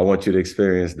 I want you to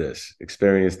experience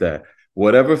that.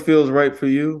 Whatever feels right for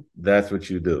you, that's what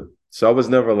you do. So I was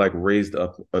never like raised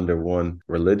up under one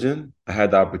religion. I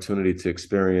had the opportunity to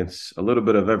experience a little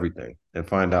bit of everything and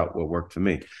find out what worked for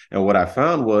me. And what I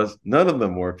found was none of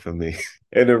them worked for me.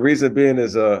 And the reason being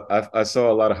is I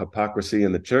saw a lot of hypocrisy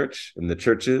in the church, in the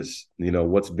churches,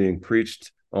 what's being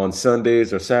preached on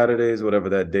Sundays or Saturdays, whatever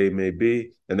that day may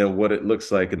be, and then what it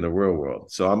looks like in the real world.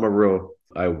 So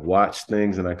I watch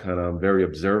things and I'm very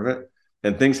observant,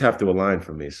 and things have to align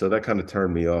for me. So that kind of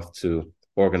turned me off to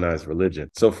organized religion.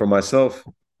 So for myself,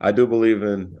 I do believe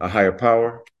in a higher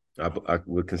power. I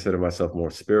would consider myself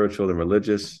more spiritual than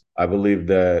religious. I believe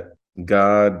that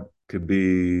God could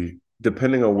be,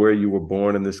 depending on where you were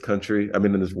born in this country,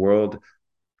 in this world,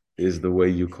 is the way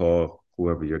you call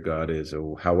whoever your God is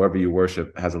or however you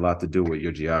worship has a lot to do with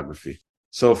your geography.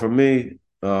 So for me,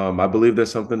 I believe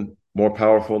there's something more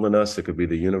powerful than us. It could be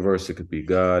the universe. It could be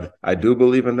God. I do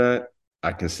believe in that.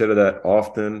 I consider that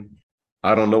often.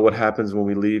 I don't know what happens when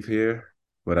we leave here,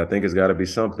 but I think it's got to be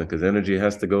something because energy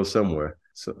has to go somewhere.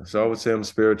 So I would say I'm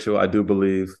spiritual. I do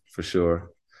believe for sure.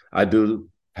 I do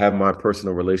have my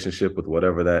personal relationship with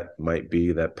whatever that might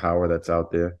be, that power that's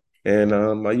out there. And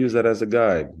I use that as a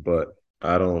guide, but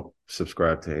I don't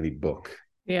subscribe to any book.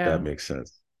 Yeah. That makes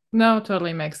sense. No,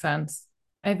 totally makes sense.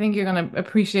 I think you're going to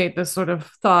appreciate this sort of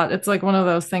thought. It's like one of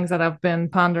those things that I've been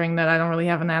pondering that I don't really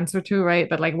have an answer to, right?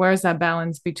 But like, where's that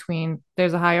balance between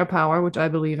there's a higher power, which I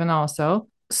believe in also.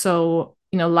 So,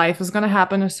 life is going to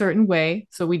happen a certain way.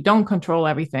 So we don't control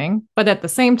everything, but at the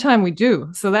same time, we do.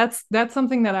 So that's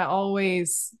something that I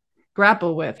always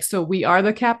grapple with. So we are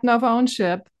the captain of our own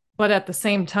ship, but at the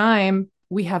same time,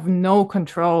 we have no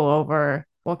control over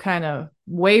what kind of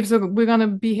waves we're going to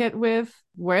be hit with,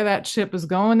 where that ship is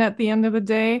going at the end of the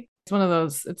day. It's one of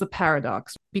those, it's a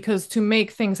paradox because to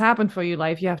make things happen for your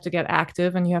life, you have to get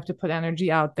active and you have to put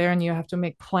energy out there and you have to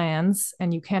make plans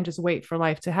and you can't just wait for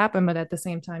life to happen. But at the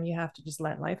same time, you have to just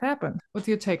let life happen. What's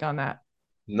your take on that?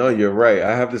 No, you're right.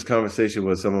 I have this conversation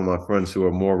with some of my friends who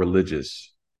are more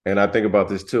religious. And I think about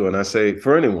this too. And I say,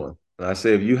 for anyone, I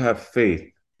say, if you have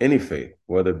faith any faith,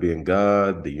 whether it be in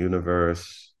God, the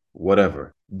universe,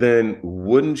 whatever, then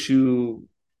wouldn't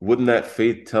that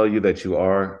faith tell you that you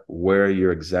are where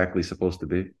you're exactly supposed to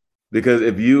be? Because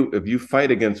if you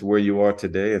fight against where you are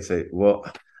today and say, well,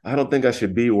 I don't think I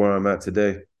should be where I'm at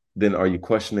today, then are you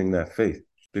questioning that faith?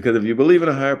 Because if you believe in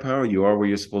a higher power, you are where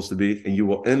you're supposed to be, and you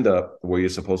will end up where you're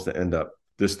supposed to end up.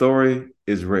 The story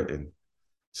is written.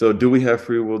 So do we have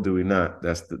free will? Do we not?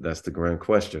 That's the grand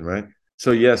question, right?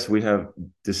 So yes, we have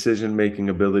decision-making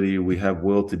ability. We have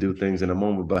will to do things in a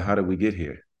moment, but how did we get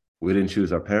here? We didn't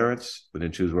choose our parents. We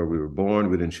didn't choose where we were born.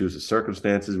 We didn't choose the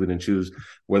circumstances. We didn't choose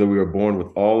whether we were born with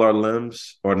all our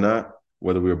limbs or not,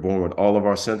 whether we were born with all of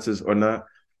our senses or not.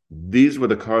 These were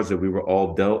the cards that we were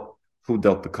all dealt. Who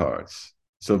dealt the cards?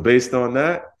 So based on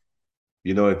that,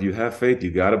 if you have faith, you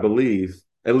got to believe.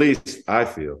 At least I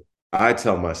feel. I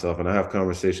tell myself, and I have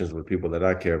conversations with people that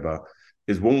I care about,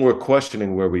 is when we're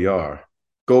questioning where we are,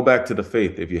 go back to the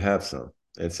faith if you have some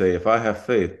and say, if I have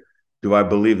faith, do I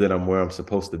believe that I'm where I'm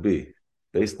supposed to be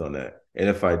based on that? And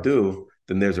if I do,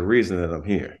 then there's a reason that I'm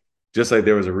here. Just like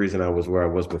there was a reason I was where I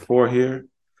was before here,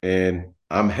 and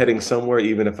I'm heading somewhere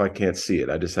even if I can't see it.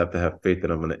 I just have to have faith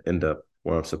that I'm going to end up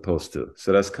where I'm supposed to.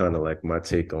 So that's kind of like my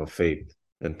take on faith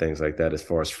and things like that as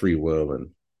far as free will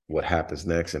and what happens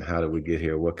next and how do we get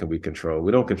here? What can we control?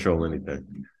 We don't control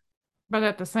anything. But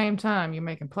at the same time, you're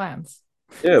making plans.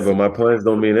 Yeah, but my plans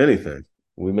don't mean anything.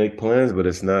 We make plans, but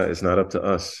it's not up to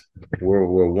us. We're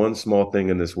one small thing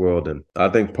in this world. And I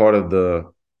think part of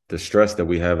the stress that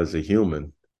we have as a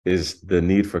human is the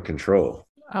need for control.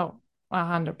 Oh,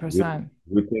 100%.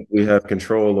 We think we have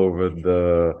control over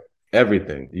the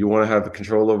everything. You want to have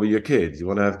control over your kids. You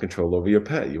want to have control over your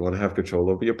pet. You want to have control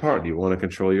over your partner. You want to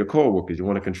control your coworkers. You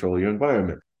want to control your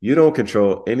environment. You don't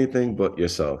control anything but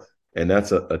yourself. And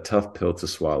that's a tough pill to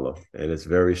swallow. And it's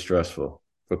very stressful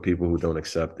for people who don't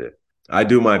accept it. I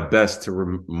do my best to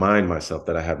remind myself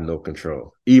that I have no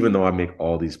control, even though I make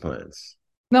all these plans.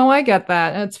 No, I get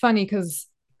that. And it's funny because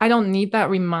I don't need that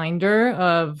reminder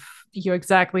of you're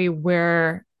exactly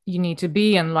where you need to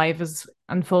be and life is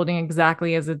unfolding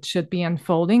exactly as it should be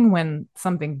unfolding. When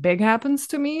something big happens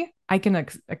to me, I can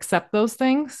accept those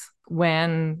things.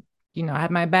 When I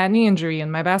had my bad knee injury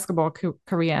and my basketball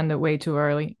career ended way too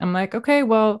early, I'm like, okay,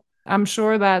 well, I'm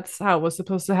sure that's how it was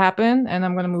supposed to happen and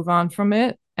I'm going to move on from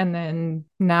it. And then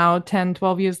now 10,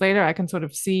 12 years later, I can sort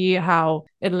of see how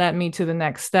it led me to the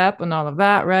next step and all of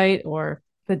that, right? Or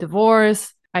the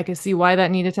divorce. I can see why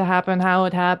that needed to happen, how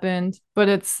it happened.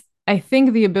 But I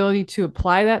think the ability to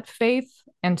apply that faith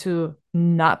and to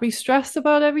not be stressed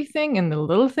about everything and the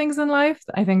little things in life,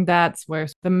 I think that's where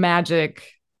the magic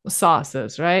sauce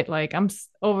is, right? Like I'm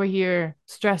over here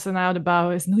stressing out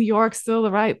about, is New York still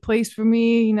the right place for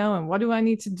me? And what do I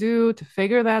need to do to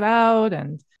figure that out?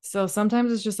 And so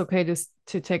sometimes it's just okay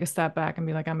to take a step back and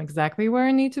be like, I'm exactly where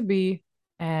I need to be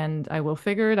and I will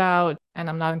figure it out and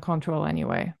I'm not in control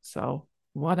anyway. So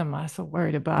what am I so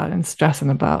worried about and stressing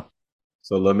about?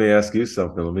 So let me ask you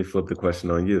something. Let me flip the question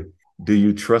on you. Do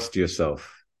you trust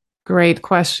yourself? Great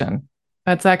question.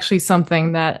 That's actually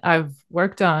something that I've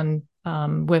worked on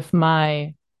with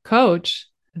my coach,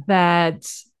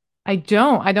 that I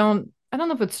don't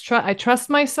know if it's I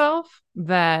trust myself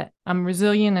that I'm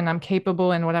resilient and I'm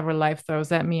capable, and whatever life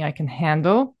throws at me, I can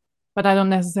handle, but I don't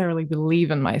necessarily believe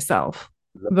in myself.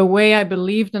 The way I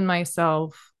believed in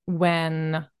myself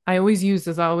when I always use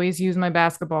my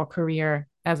basketball career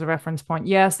as a reference point.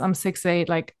 Yes, I'm 6'8",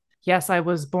 like, yes, I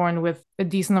was born with a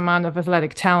decent amount of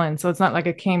athletic talent. So it's not like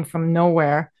it came from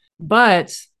nowhere,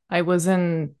 but I was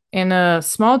in a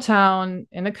small town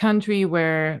in a country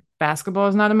where basketball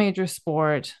is not a major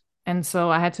sport. And so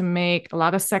I had to make a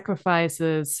lot of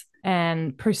sacrifices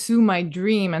and pursue my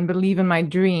dream and believe in my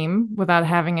dream without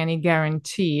having any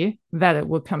guarantee that it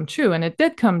would come true. And it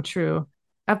did come true.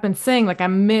 I've been saying, like, I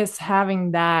miss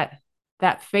having that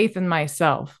faith in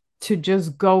myself to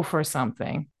just go for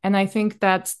something. And I think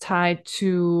that's tied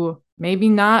to maybe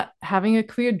not having a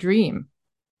clear dream.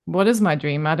 What is my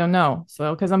dream? I don't know.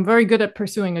 So, because I'm very good at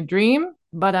pursuing a dream,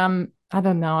 but I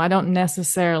don't know. I don't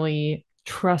necessarily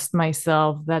trust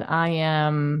myself that I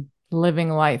am living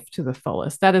life to the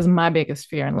fullest. That is my biggest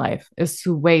fear in life, is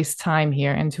to waste time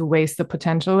here and to waste the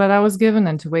potential that I was given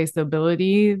and to waste the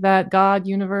ability that God,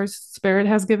 universe, spirit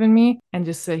has given me, and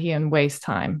just sit here and waste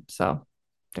time. So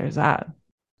there's that.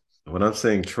 When I'm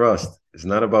saying trust, it's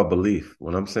not about belief.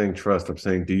 When I'm saying trust, I'm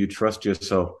saying, do you trust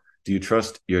yourself? Do you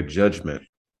trust your judgment?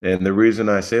 And the reason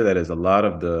I say that is a lot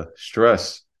of the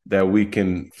stress that we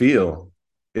can feel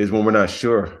is when we're not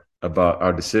sure about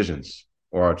our decisions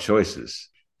or our choices.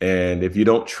 And if you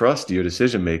don't trust your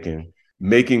decision making,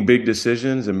 Making big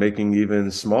decisions and making even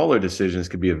smaller decisions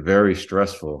could be very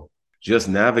stressful. Just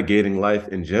navigating life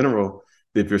in general,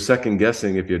 if you're second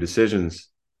guessing if your decisions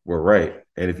were right,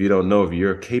 and if you don't know if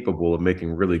you're capable of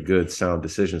making really good, sound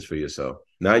decisions for yourself,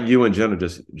 not you in general,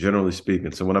 just generally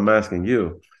speaking. So when I'm asking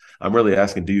you, I'm really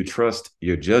asking, do you trust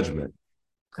your judgment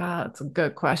God, that's a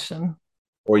good question.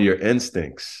 or your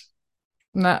instincts?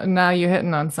 Now you're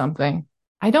hitting on something.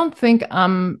 I don't think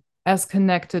I'm as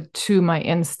connected to my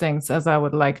instincts as I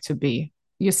would like to be.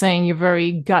 You're saying you're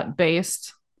very gut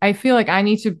based. I feel like I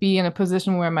need to be in a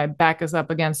position where my back is up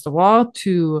against the wall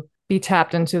to be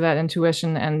tapped into that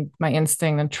intuition and my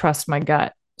instinct and trust my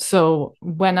gut. So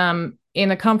when I'm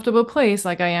in a comfortable place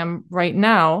like I am right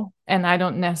now, and I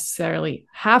don't necessarily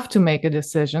have to make a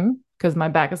decision because my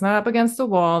back is not up against the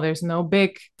wall, there's no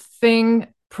big thing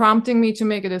prompting me to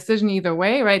make a decision either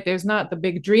way, right? There's not the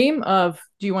big dream of,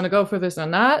 do you want to go for this or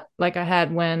not? Like I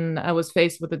had when I was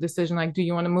faced with a decision like, do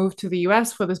you want to move to the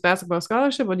US for this basketball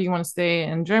scholarship or do you want to stay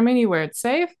in Germany where it's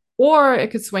safe? Or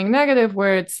it could swing negative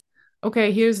where it's,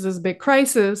 okay, here's this big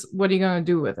crisis. What are you going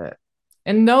to do with it?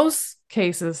 In those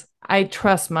cases, I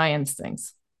trust my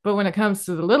instincts. But when it comes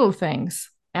to the little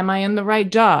things, am I in the right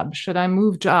job? Should I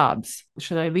move jobs?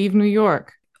 Should I leave New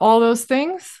York? All those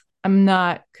things, I'm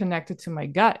not connected to my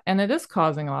gut. And it is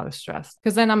causing a lot of stress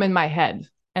because then I'm in my head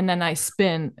and then I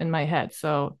spin in my head.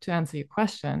 So to answer your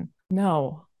question,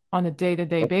 no, on a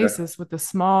day-to-day Okay. basis with the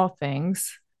small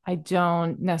things, I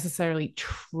don't necessarily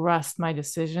trust my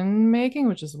decision making,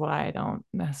 which is why I don't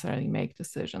necessarily make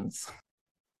decisions.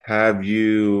 Have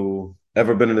you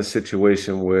ever been in a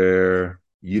situation where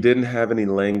you didn't have any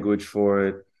language for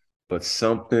it, but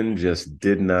something just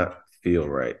did not feel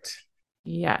right?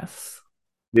 Yes.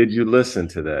 Did you listen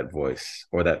to that voice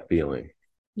or that feeling?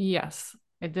 Yes,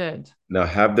 I did. Now,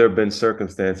 have there been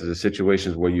circumstances or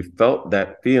situations where you felt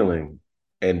that feeling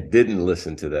and didn't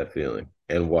listen to that feeling,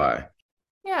 and why?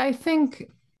 Yeah, I think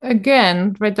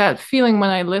again, right, that feeling when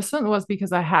I listened was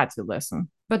because I had to listen.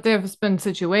 But there's been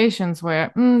situations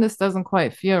where this doesn't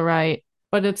quite feel right,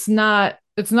 but it's not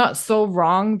so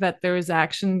wrong that there is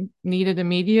action needed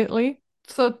immediately.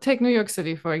 So take New York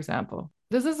City, for example.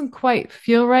 This doesn't quite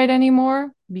feel right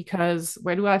anymore because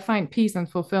where do I find peace and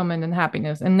fulfillment and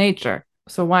happiness? In nature.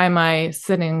 So why am I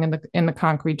sitting in the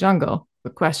concrete jungle?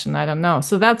 The question, I don't know.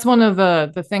 So that's one of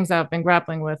the things I've been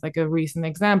grappling with, like a recent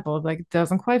example. Like it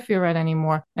doesn't quite feel right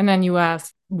anymore. And then you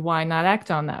ask, why not act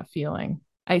on that feeling?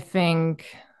 I think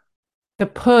the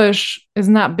push is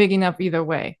not big enough either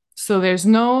way. So there's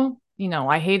no,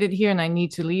 I hate it here and I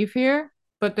need to leave here.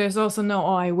 But there's also no,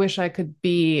 oh, I wish I could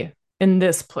be in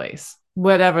this place,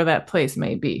 whatever that place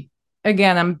may be.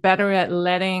 Again, I'm better at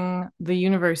letting the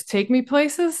universe take me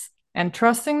places and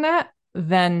trusting that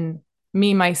than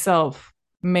me myself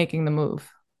making the move.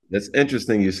 That's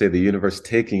interesting. You say the universe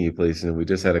taking you places, and we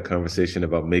just had a conversation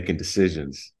about making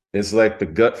decisions. It's like the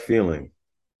gut feeling.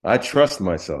 I trust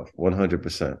myself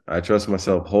 100%. I trust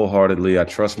myself wholeheartedly. I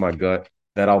trust my gut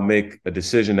that I'll make a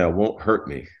decision that won't hurt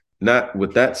me. Not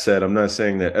with that said, I'm not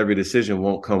saying that every decision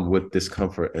won't come with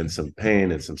discomfort and some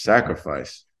pain and some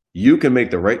sacrifice. You can make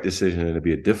the right decision and it'll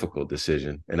be a difficult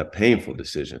decision and a painful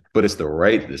decision, but it's the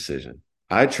right decision.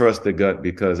 I trust the gut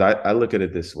because I look at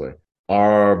it this way.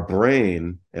 Our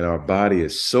brain and our body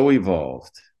is so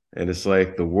evolved, and it's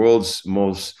like the world's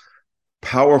most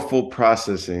powerful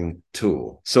processing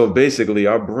tool. So basically,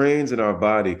 our brains and our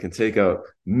body can take out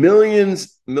million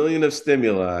of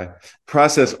stimuli,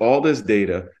 process all this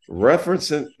data, reference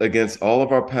it against all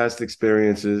of our past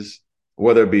experiences,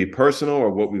 whether it be personal or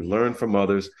what we've learned from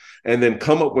others, and then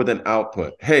come up with an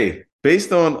output. Hey,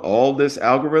 based on all this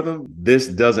algorithm, this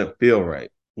doesn't feel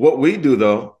right. What we do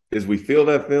though is we feel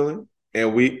that feeling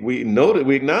and we know that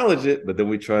we acknowledge it, but then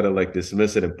we try to like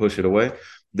dismiss it and push it away.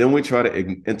 Then we try to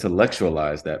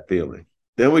intellectualize that feeling.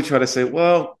 Then we try to say,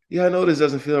 well, yeah, I know this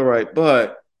doesn't feel right,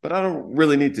 but I don't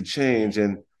really need to change.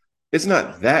 And it's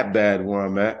not that bad where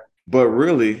I'm at. But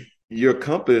really, your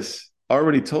compass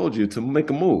already told you to make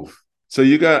a move. So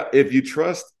you got, if you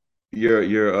trust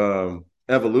your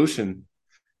evolution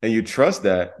and you trust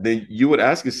that, then you would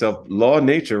ask yourself, law of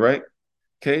nature, right?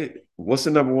 Okay, what's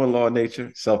the number one law of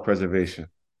nature? Self-preservation.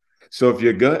 So if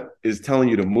your gut is telling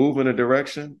you to move in a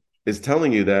direction, it's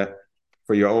telling you that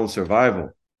for your own survival,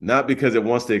 not because it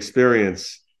wants to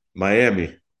experience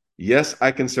Miami. Yes,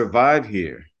 I can survive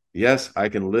here. Yes, I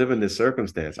can live in this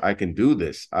circumstance. I can do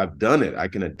this. I've done it. I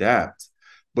can adapt,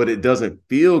 but it doesn't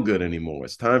feel good anymore.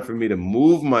 It's time for me to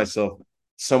move myself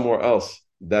somewhere else.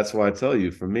 That's why I tell you,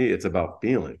 for me, it's about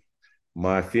feeling.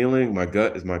 My feeling, my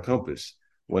gut is my compass.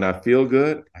 When I feel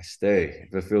good, I stay.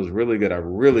 If it feels really good, I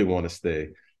really want to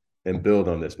stay. and build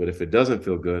on this. But if it doesn't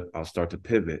feel good, I'll start to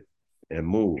pivot and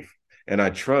move. And I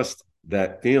trust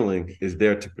that feeling is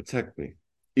there to protect me,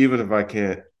 even if I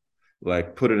can't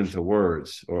like put it into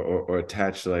words or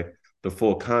attach like the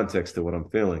full context to what I'm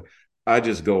feeling. I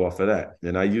just go off of that.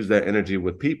 And I use that energy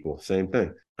with people. Same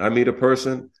thing. I meet a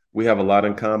person, we have a lot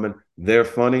in common. They're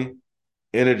funny,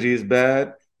 energy is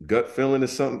bad, gut feeling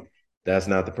is something. That's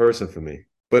not the person for me.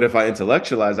 But if I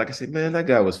intellectualize, I can say, man, that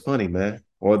guy was funny, man.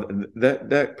 Or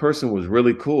that person was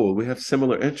really cool. We have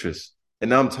similar interests.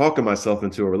 And now I'm talking myself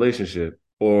into a relationship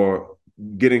or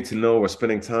getting to know or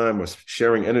spending time or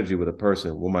sharing energy with a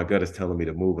person. Well, my gut is telling me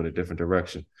to move in a different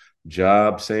direction.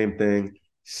 Job, same thing.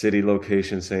 City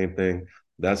location, same thing.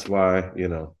 That's why,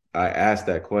 I asked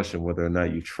that question, whether or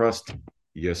not you trust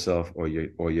yourself or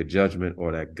your judgment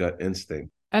or that gut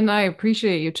instinct. And I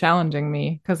appreciate you challenging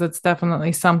me because it's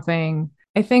definitely something.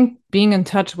 I think being in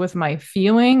touch with my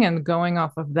feeling and going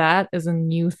off of that is a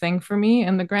new thing for me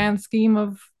in the grand scheme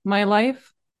of my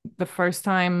life. The first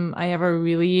time I ever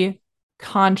really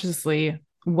consciously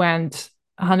went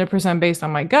 100% based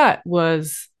on my gut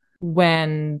was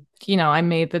when, I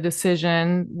made the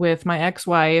decision with my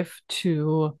ex-wife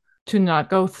to not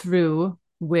go through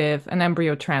with an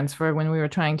embryo transfer when we were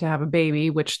trying to have a baby,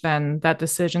 which then that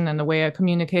decision and the way I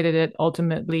communicated it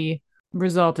ultimately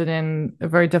resulted in a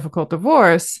very difficult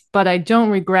divorce. But I don't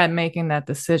regret making that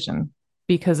decision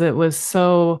because it was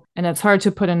so, and it's hard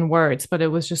to put in words, but it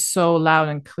was just so loud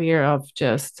and clear of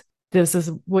just, this is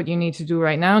what you need to do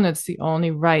right now. And it's the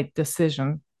only right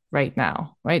decision right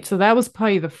now. Right. So that was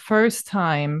probably the first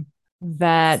time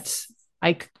that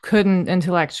I couldn't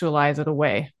intellectualize it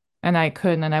away and I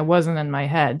couldn't, and I wasn't in my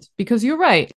head because you're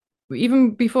right.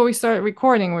 Even before we started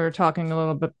recording, we were talking a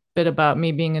little bit about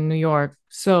me being in New York.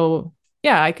 So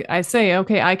yeah, I say,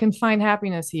 okay, I can find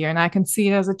happiness here and I can see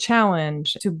it as a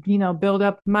challenge to, build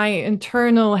up my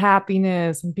internal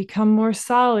happiness and become more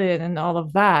solid and all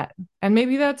of that. And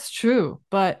maybe that's true.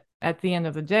 But at the end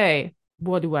of the day,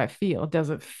 what do I feel? Does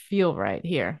it feel right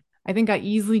here? I think I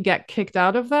easily get kicked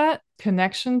out of that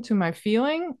connection to my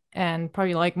feeling. And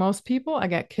probably like most people, I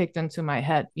get kicked into my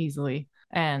head easily.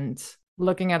 And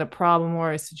looking at a problem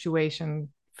or a situation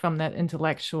from that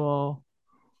intellectual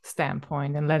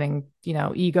standpoint and letting,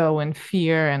 ego and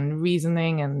fear and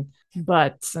reasoning and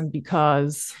buts and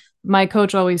because my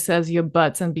coach always says your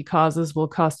buts and becauses will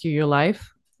cost you your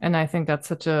life. And I think that's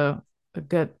such a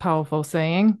good, powerful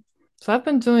saying. So I've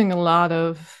been doing a lot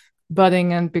of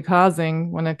butting and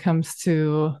becausing when it comes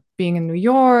to being in New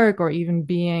York or even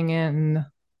being in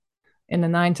the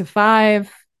 9 to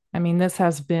 5. I mean, this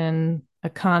has been a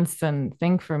constant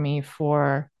thing for me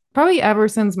for probably ever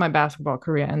since my basketball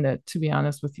career ended, to be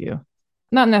honest with you.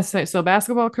 Not necessarily. So,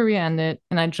 basketball career ended,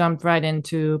 and I jumped right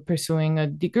into pursuing a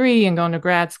degree and going to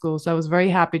grad school. So, I was very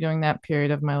happy during that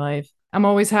period of my life. I'm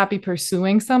always happy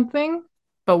pursuing something.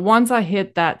 But once I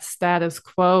hit that status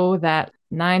quo, that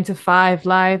 9 to 5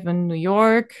 life in New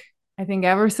York, I think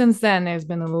ever since then, there's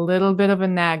been a little bit of a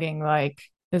nagging like,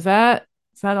 is that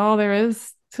all there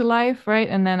is to life, right?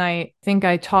 And then I think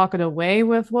I talk it away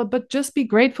with what, but just be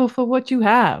grateful for what you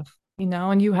have,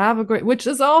 and you have a great, which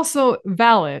is also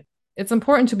valid. It's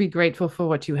important to be grateful for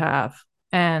what you have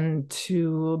and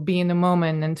to be in the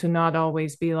moment and to not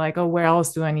always be like, oh, where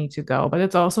else do I need to go? But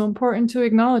it's also important to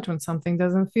acknowledge when something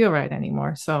doesn't feel right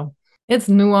anymore. So it's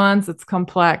nuanced, it's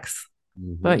complex.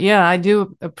 Mm-hmm. But yeah, I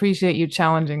do appreciate you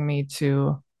challenging me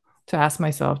to ask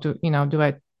myself, do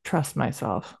I trust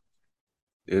myself?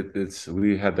 It's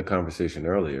we had the conversation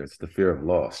earlier. It's the fear of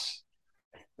loss.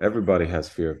 Everybody has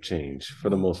fear of change for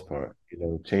the most part.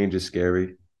 Change is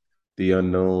scary. The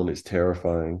unknown is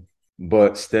terrifying.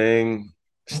 But staying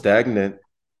stagnant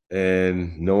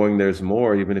and knowing there's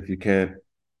more, even if you can't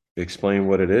explain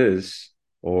what it is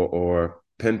or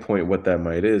pinpoint what that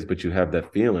might is, but you have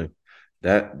that feeling,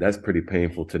 that's pretty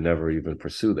painful to never even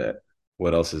pursue that.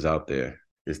 What else is out there?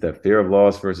 It's that fear of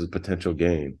loss versus potential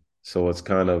gain. So it's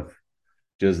kind of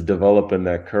just developing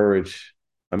that courage.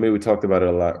 I mean, we talked about it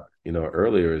a lot,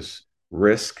 earlier is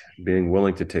risk, being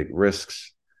willing to take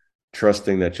risks,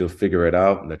 trusting that you'll figure it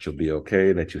out and that you'll be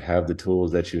okay, that you have the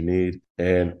tools that you need,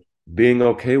 and being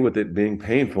okay with it being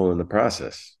painful in the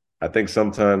process. I think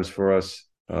sometimes for us,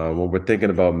 when we're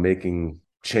thinking about making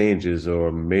changes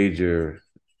or major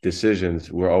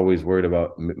decisions, we're always worried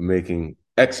about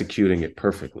executing it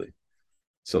perfectly.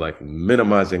 So like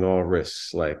minimizing all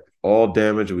risks, like all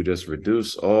damage, we just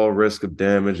reduce all risk of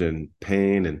damage and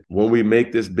pain. And when we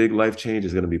make this big life change,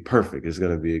 it's going to be perfect. It's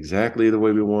going to be exactly the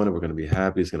way we want it. We're going to be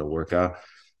happy. It's going to work out.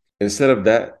 Instead of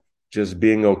that, just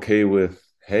being okay with,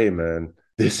 hey, man,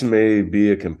 this may be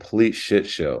a complete shit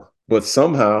show, But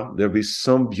somehow there'll be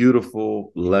some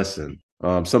beautiful lesson,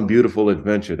 some beautiful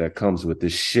adventure that comes with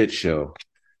this shit show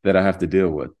that I have to deal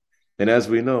with. And as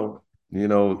we know,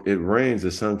 it rains,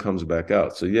 the sun comes back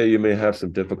out. So yeah, you may have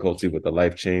some difficulty with a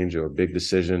life change or a big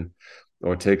decision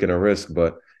or taking a risk,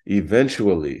 but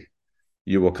eventually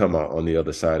you will come out on the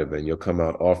other side of it, and you'll come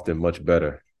out often much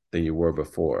better than you were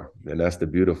before. And that's the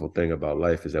beautiful thing about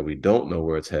life, is that we don't know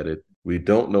where it's headed. We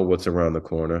don't know what's around the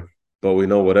corner, but we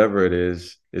know whatever it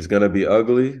is going to be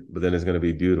ugly, but then it's going to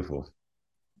be beautiful.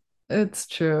 It's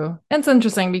true. It's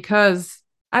interesting because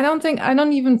I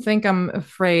don't even think I'm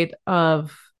afraid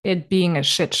of it being a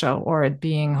shit show or it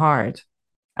being hard.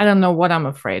 I don't know what I'm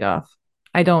afraid of.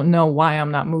 I don't know why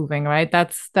I'm not moving, right?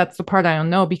 That's the part I don't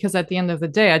know, because at the end of the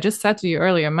day, I just said to you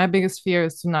earlier, my biggest fear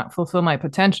is to not fulfill my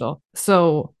potential.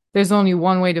 So there's only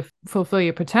one way to fulfill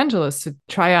your potential, is to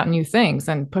try out new things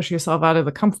and push yourself out of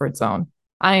the comfort zone.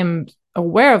 I am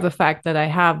aware of the fact that I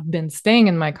have been staying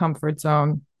in my comfort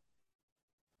zone.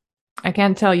 I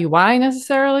can't tell you why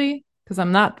necessarily, because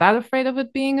I'm not that afraid of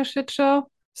it being a shit show.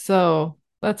 So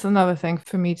that's another thing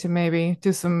for me to maybe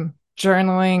do some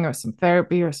journaling or some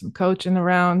therapy or some coaching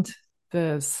around.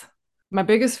 Because my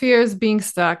biggest fear is being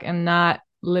stuck and not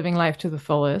living life to the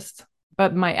fullest.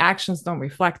 But my actions don't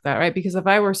reflect that, right? Because if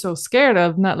I were so scared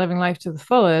of not living life to the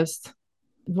fullest,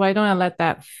 why don't I let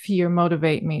that fear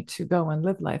motivate me to go and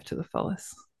live life to the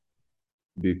fullest?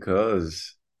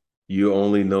 Because you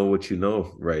only know what you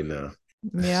know right now.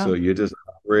 Yeah. So you're just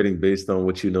operating based on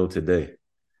what you know today.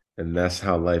 And that's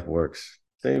how life works.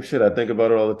 Same shit. I think about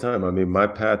it all the time. I mean, my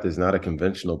path is not a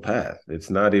conventional path.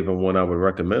 It's not even one I would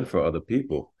recommend for other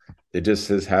people. It just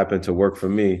has happened to work for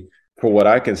me for what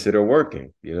I consider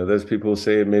working. There's people who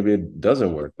say maybe it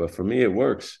doesn't work, but for me, it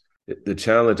works. The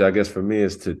challenge, I guess, for me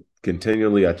is to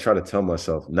continually, I try to tell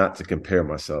myself not to compare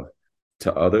myself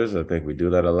to others. I think we do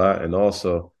that a lot. And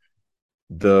also,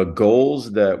 the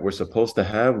goals that we're supposed to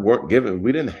have weren't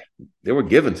given. They were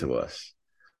given to us.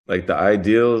 Like the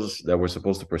ideals that we're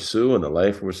supposed to pursue and the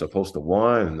life we're supposed to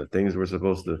want and the things we're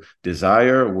supposed to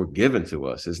desire were given to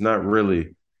us. It's not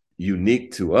really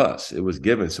unique to us. It was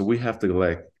given. So we have to,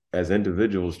 like, as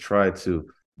individuals, try to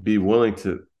be willing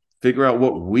to figure out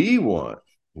what we want,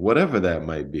 whatever that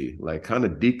might be, like kind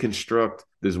of deconstruct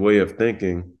this way of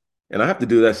thinking. And I have to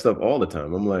do that stuff all the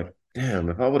time. I'm like, damn,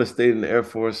 if I would have stayed in the Air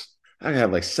Force, I could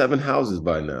have like 7 houses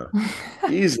by now.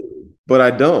 Easily. But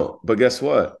I don't. But guess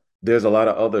what? There's a lot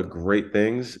of other great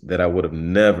things that I would have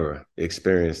never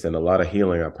experienced, and a lot of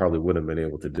healing I probably wouldn't have been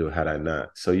able to do had I not.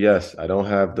 So yes, I don't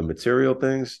have the material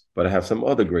things, but I have some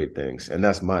other great things, and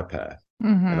that's my path.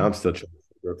 And Mm-hmm. I'm still trying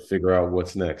to figure out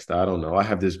what's next. I don't know. I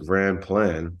have this grand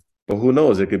plan, but who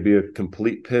knows? It could be a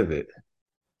complete pivot.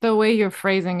 The way you're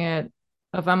phrasing it,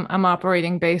 of I'm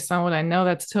operating based on what I know,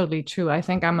 that's totally true. I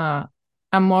think I'm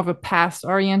more of a past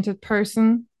oriented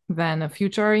person than a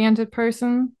future oriented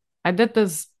person. I did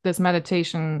this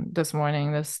meditation this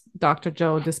morning, this Dr.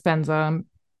 Joe Dispenza.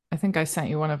 I think I sent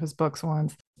you one of his books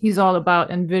once. He's all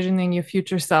about envisioning your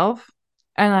future self.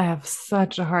 And I have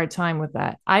such a hard time with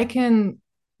that. I can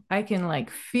like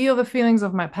feel the feelings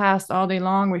of my past all day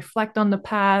long, reflect on the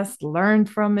past, learn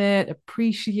from it,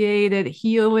 appreciate it,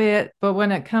 heal it. But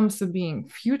when it comes to being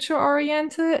future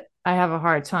oriented, I have a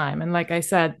hard time. And like I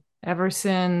said, ever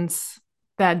since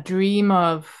that dream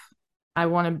of I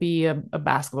want to be a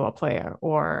basketball player,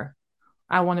 or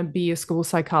I want to be a school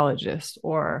psychologist,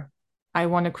 or I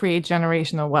want to create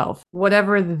generational wealth,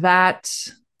 whatever that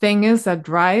thing is that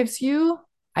drives you,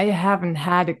 I haven't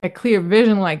had a clear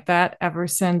vision like that ever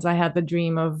since I had the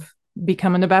dream of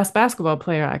becoming the best basketball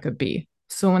player I could be.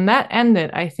 So when that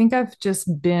ended, I think I've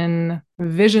just been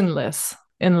visionless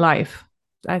in life.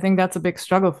 I think that's a big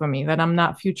struggle for me, that I'm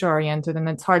not future oriented and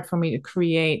it's hard for me to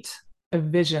create a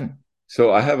vision.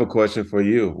 So I have a question for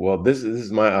you. Well, this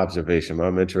is my observation.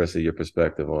 I'm interested in your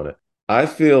perspective on it. I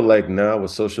feel like now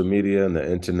with social media and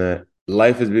the internet,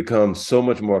 life has become so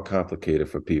much more complicated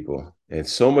for people and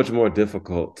so much more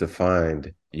difficult to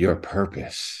find your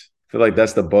purpose. I feel like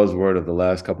that's the buzzword of the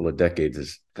last couple of decades,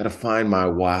 is gotta find my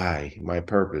why, my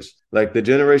purpose. Like the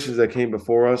generations that came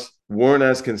before us weren't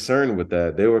as concerned with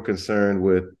that. They were concerned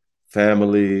with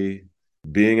family,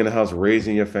 being in the house,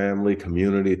 raising your family,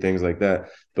 community, things like that.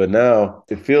 But now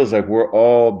it feels like we're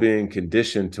all being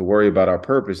conditioned to worry about our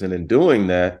purpose. And in doing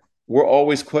that, we're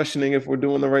always questioning if we're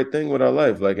doing the right thing with our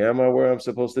life. Like, am I where I'm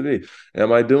supposed to be?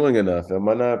 Am I doing enough? Am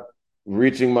I not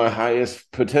reaching my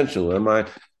highest potential? Am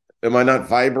I not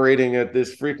vibrating at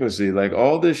this frequency? Like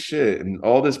all this shit and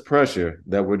all this pressure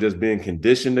that we're just being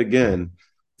conditioned again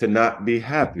to not be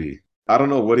happy. I don't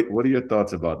know. What are your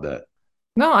thoughts about that?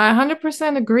 No, I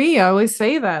 100% agree. I always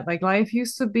say that. Like life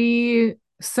used to be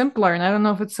simpler. And I don't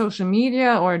know if it's social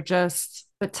media or just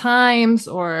the times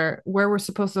or where we're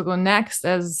supposed to go next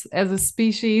as a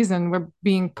species, and we're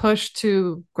being pushed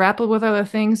to grapple with other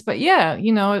things. But yeah,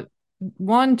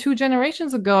 1, 2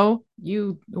 generations ago,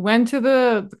 you went to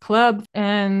the club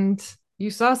and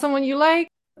you saw someone you like,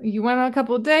 you went on a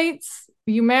couple of dates,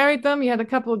 you married them, you had a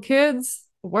couple of kids,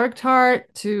 worked hard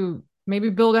to maybe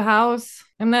build a house,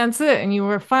 and that's it. And you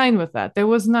were fine with that. There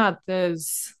was not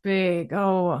this big,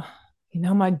 oh,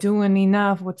 am I doing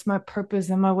enough? What's my purpose?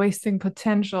 Am I wasting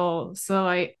potential? So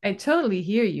I totally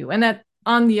hear you. And that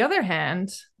on the other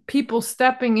hand, people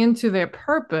stepping into their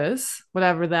purpose,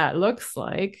 whatever that looks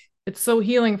like, it's so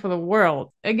healing for the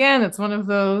world. Again, it's one of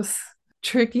those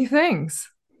tricky things.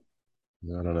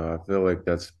 I don't know. I feel like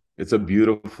it's a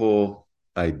beautiful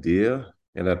idea.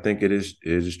 And I think it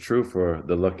is true for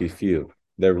the lucky few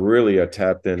that really are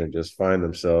tapped in and just find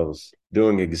themselves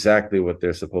doing exactly what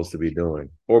they're supposed to be doing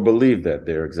or believe that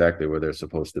they're exactly where they're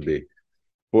supposed to be.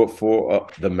 But for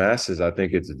the masses, I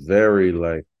think it's very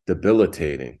like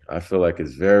debilitating. I feel like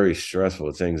it's very stressful.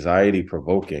 It's anxiety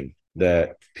provoking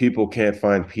that people can't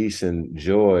find peace and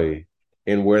joy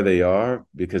in where they are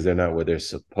because they're not where they're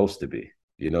supposed to be.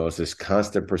 It's this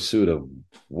constant pursuit of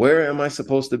where am I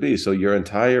supposed to be? So your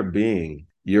entire being,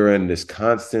 you're in this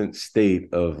constant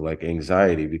state of like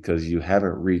anxiety because you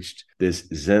haven't reached this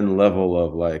Zen level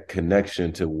of like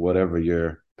connection to whatever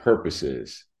your purpose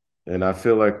is. And I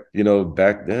feel like,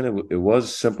 back then it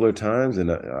was simpler times,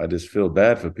 and I just feel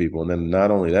bad for people. And then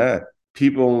not only that,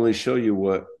 people only show you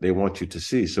what they want you to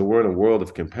see. So we're in a world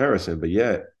of comparison, but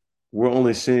yet we're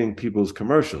only seeing people's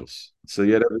commercials. So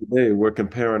yet every day we're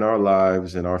comparing our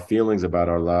lives and our feelings about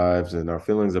our lives and our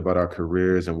feelings about our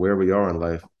careers and where we are in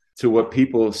life to what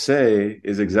people say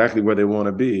is exactly where they want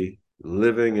to be,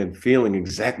 living and feeling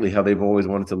exactly how they've always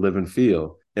wanted to live and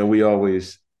feel. And we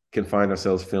always can find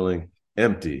ourselves feeling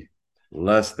empty,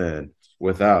 less than,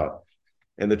 without.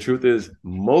 And the truth is,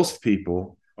 most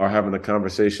people are having the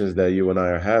conversations that you and I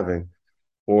are having,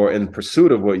 or in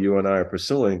pursuit of what you and I are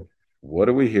pursuing. What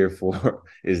are we here for?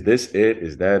 Is this it?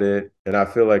 Is that it? And I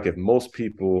feel like if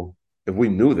we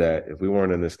knew that, if we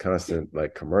weren't in this constant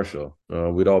like commercial,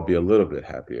 we'd all be a little bit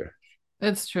happier.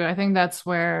 It's true. I think that's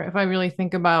where, if I really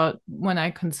think about when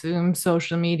I consume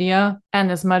social media,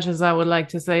 and as much as I would like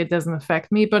to say it doesn't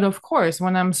affect me, but of course,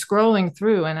 when I'm scrolling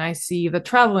through and I see the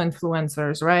travel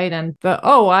influencers, right? And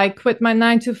oh, I quit my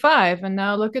 9 to 5 and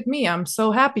now look at me. I'm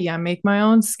so happy. I make my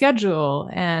own schedule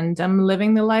and I'm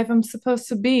living the life I'm supposed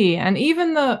to be. And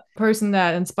even the person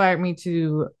that inspired me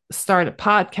to start a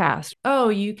podcast, oh,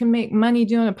 you can make money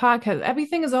doing a podcast.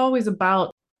 Everything is always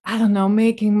about, I don't know,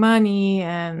 making money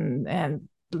and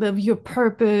live your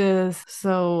purpose.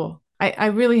 So I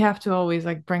really have to always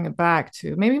like bring it back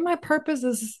to maybe my purpose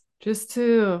is just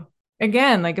to,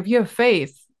 again, like if you have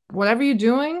faith, whatever you're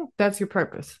doing, that's your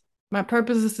purpose. My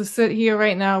purpose is to sit here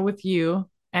right now with you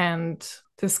and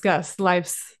discuss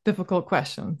life's difficult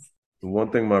questions.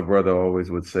 One thing my brother always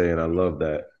would say, and I love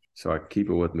that, so I keep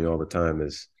it with me all the time,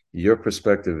 is your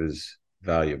perspective is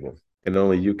valuable and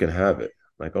only you can have it.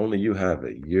 Like only you have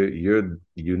it. You're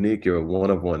unique. You're a one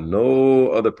of one. No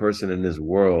other person in this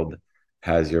world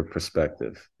has your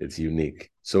perspective. It's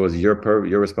unique. So it's your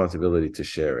responsibility to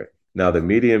share it. Now the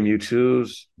medium you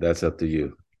choose, that's up to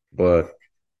you. But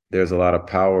there's a lot of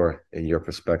power in your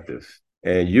perspective.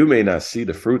 And you may not see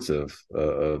the fruits of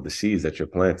the seeds that you're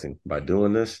planting by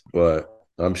doing this, but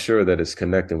I'm sure that it's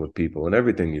connecting with people and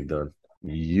everything you've done.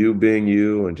 You being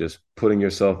you and just putting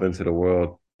yourself into the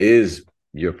world is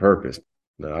your purpose.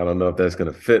 Now, I don't know if that's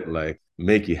going to fit, like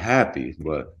make you happy,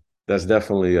 but that's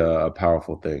definitely a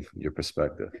powerful thing, your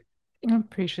perspective. I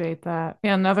appreciate that.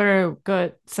 Yeah, another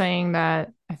good saying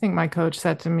that I think my coach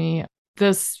said to me,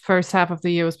 this first half of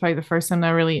the year was probably the first time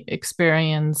I really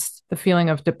experienced the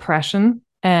feeling of depression.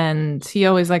 And he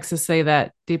always likes to say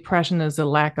that depression is a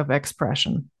lack of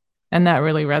expression. And that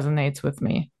really resonates with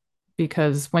me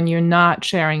because when you're not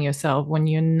sharing yourself, when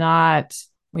you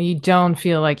don't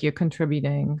feel like you're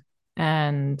contributing,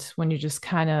 and when you're just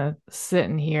kind of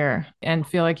sitting here and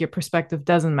feel like your perspective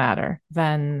doesn't matter,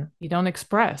 then you don't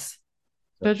express.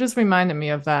 That just reminded me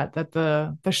of that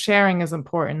the sharing is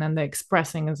important and the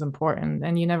expressing is important,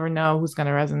 and you never know who's going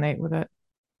to resonate with it.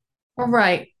 All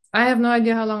right. I have no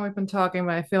idea how long we've been talking,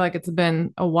 but I feel like it's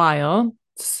been a while.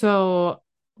 So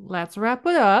let's wrap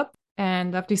it up.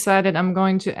 And I've decided I'm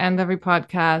going to end every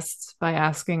podcast by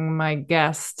asking my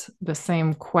guest the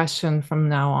same question from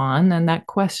now on. And that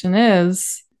question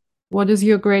is, what is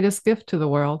your greatest gift to the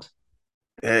world?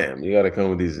 Damn, you got to come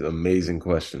with these amazing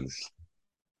questions.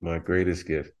 My greatest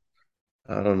gift.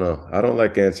 I don't know. I don't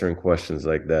like answering questions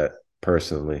like that.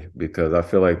 personally because I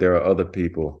feel like there are other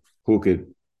people who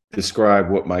could describe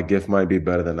what my gift might be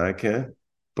better than I can.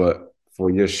 But for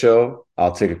your show,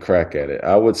 I'll take a crack at it.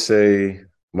 I would say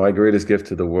my greatest gift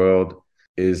to the world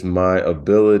is my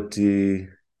ability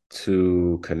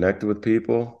to connect with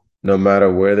people, no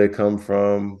matter where they come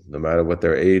from, no matter what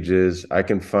their age is. I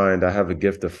have a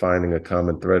gift of finding a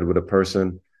common thread with a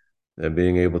person and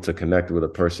being able to connect with a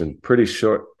person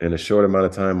in a short amount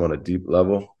of time on a deep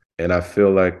level. And I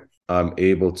feel like I'm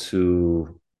able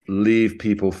to leave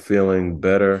people feeling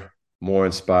better, more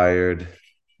inspired,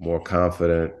 more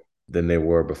confident than they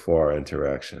were before our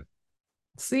interaction.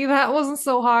 See, that wasn't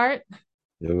so hard.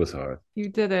 It was hard. You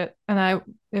did it. And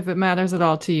if it matters at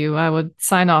all to you, I would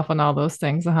sign off on all those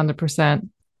things 100%.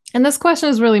 And this question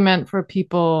is really meant for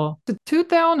people to toot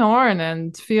their own horn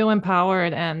and feel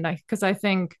empowered. And because I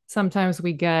think sometimes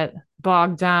we get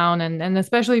bogged down, and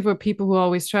especially for people who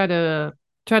always try to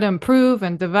improve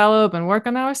and develop and work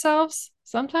on ourselves,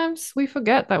 sometimes we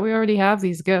forget that we already have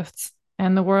these gifts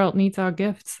and the world needs our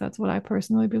gifts. That's what I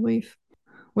personally believe.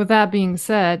 With that being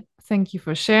said, thank you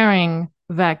for sharing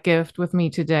that gift with me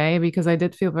today because I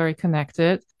did feel very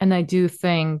connected. And I do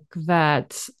think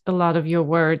that a lot of your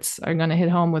words are going to hit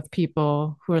home with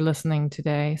people who are listening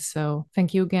today. So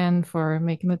thank you again for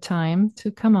making the time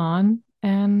to come on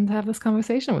and have this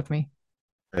conversation with me.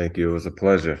 Thank you. It was a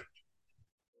pleasure.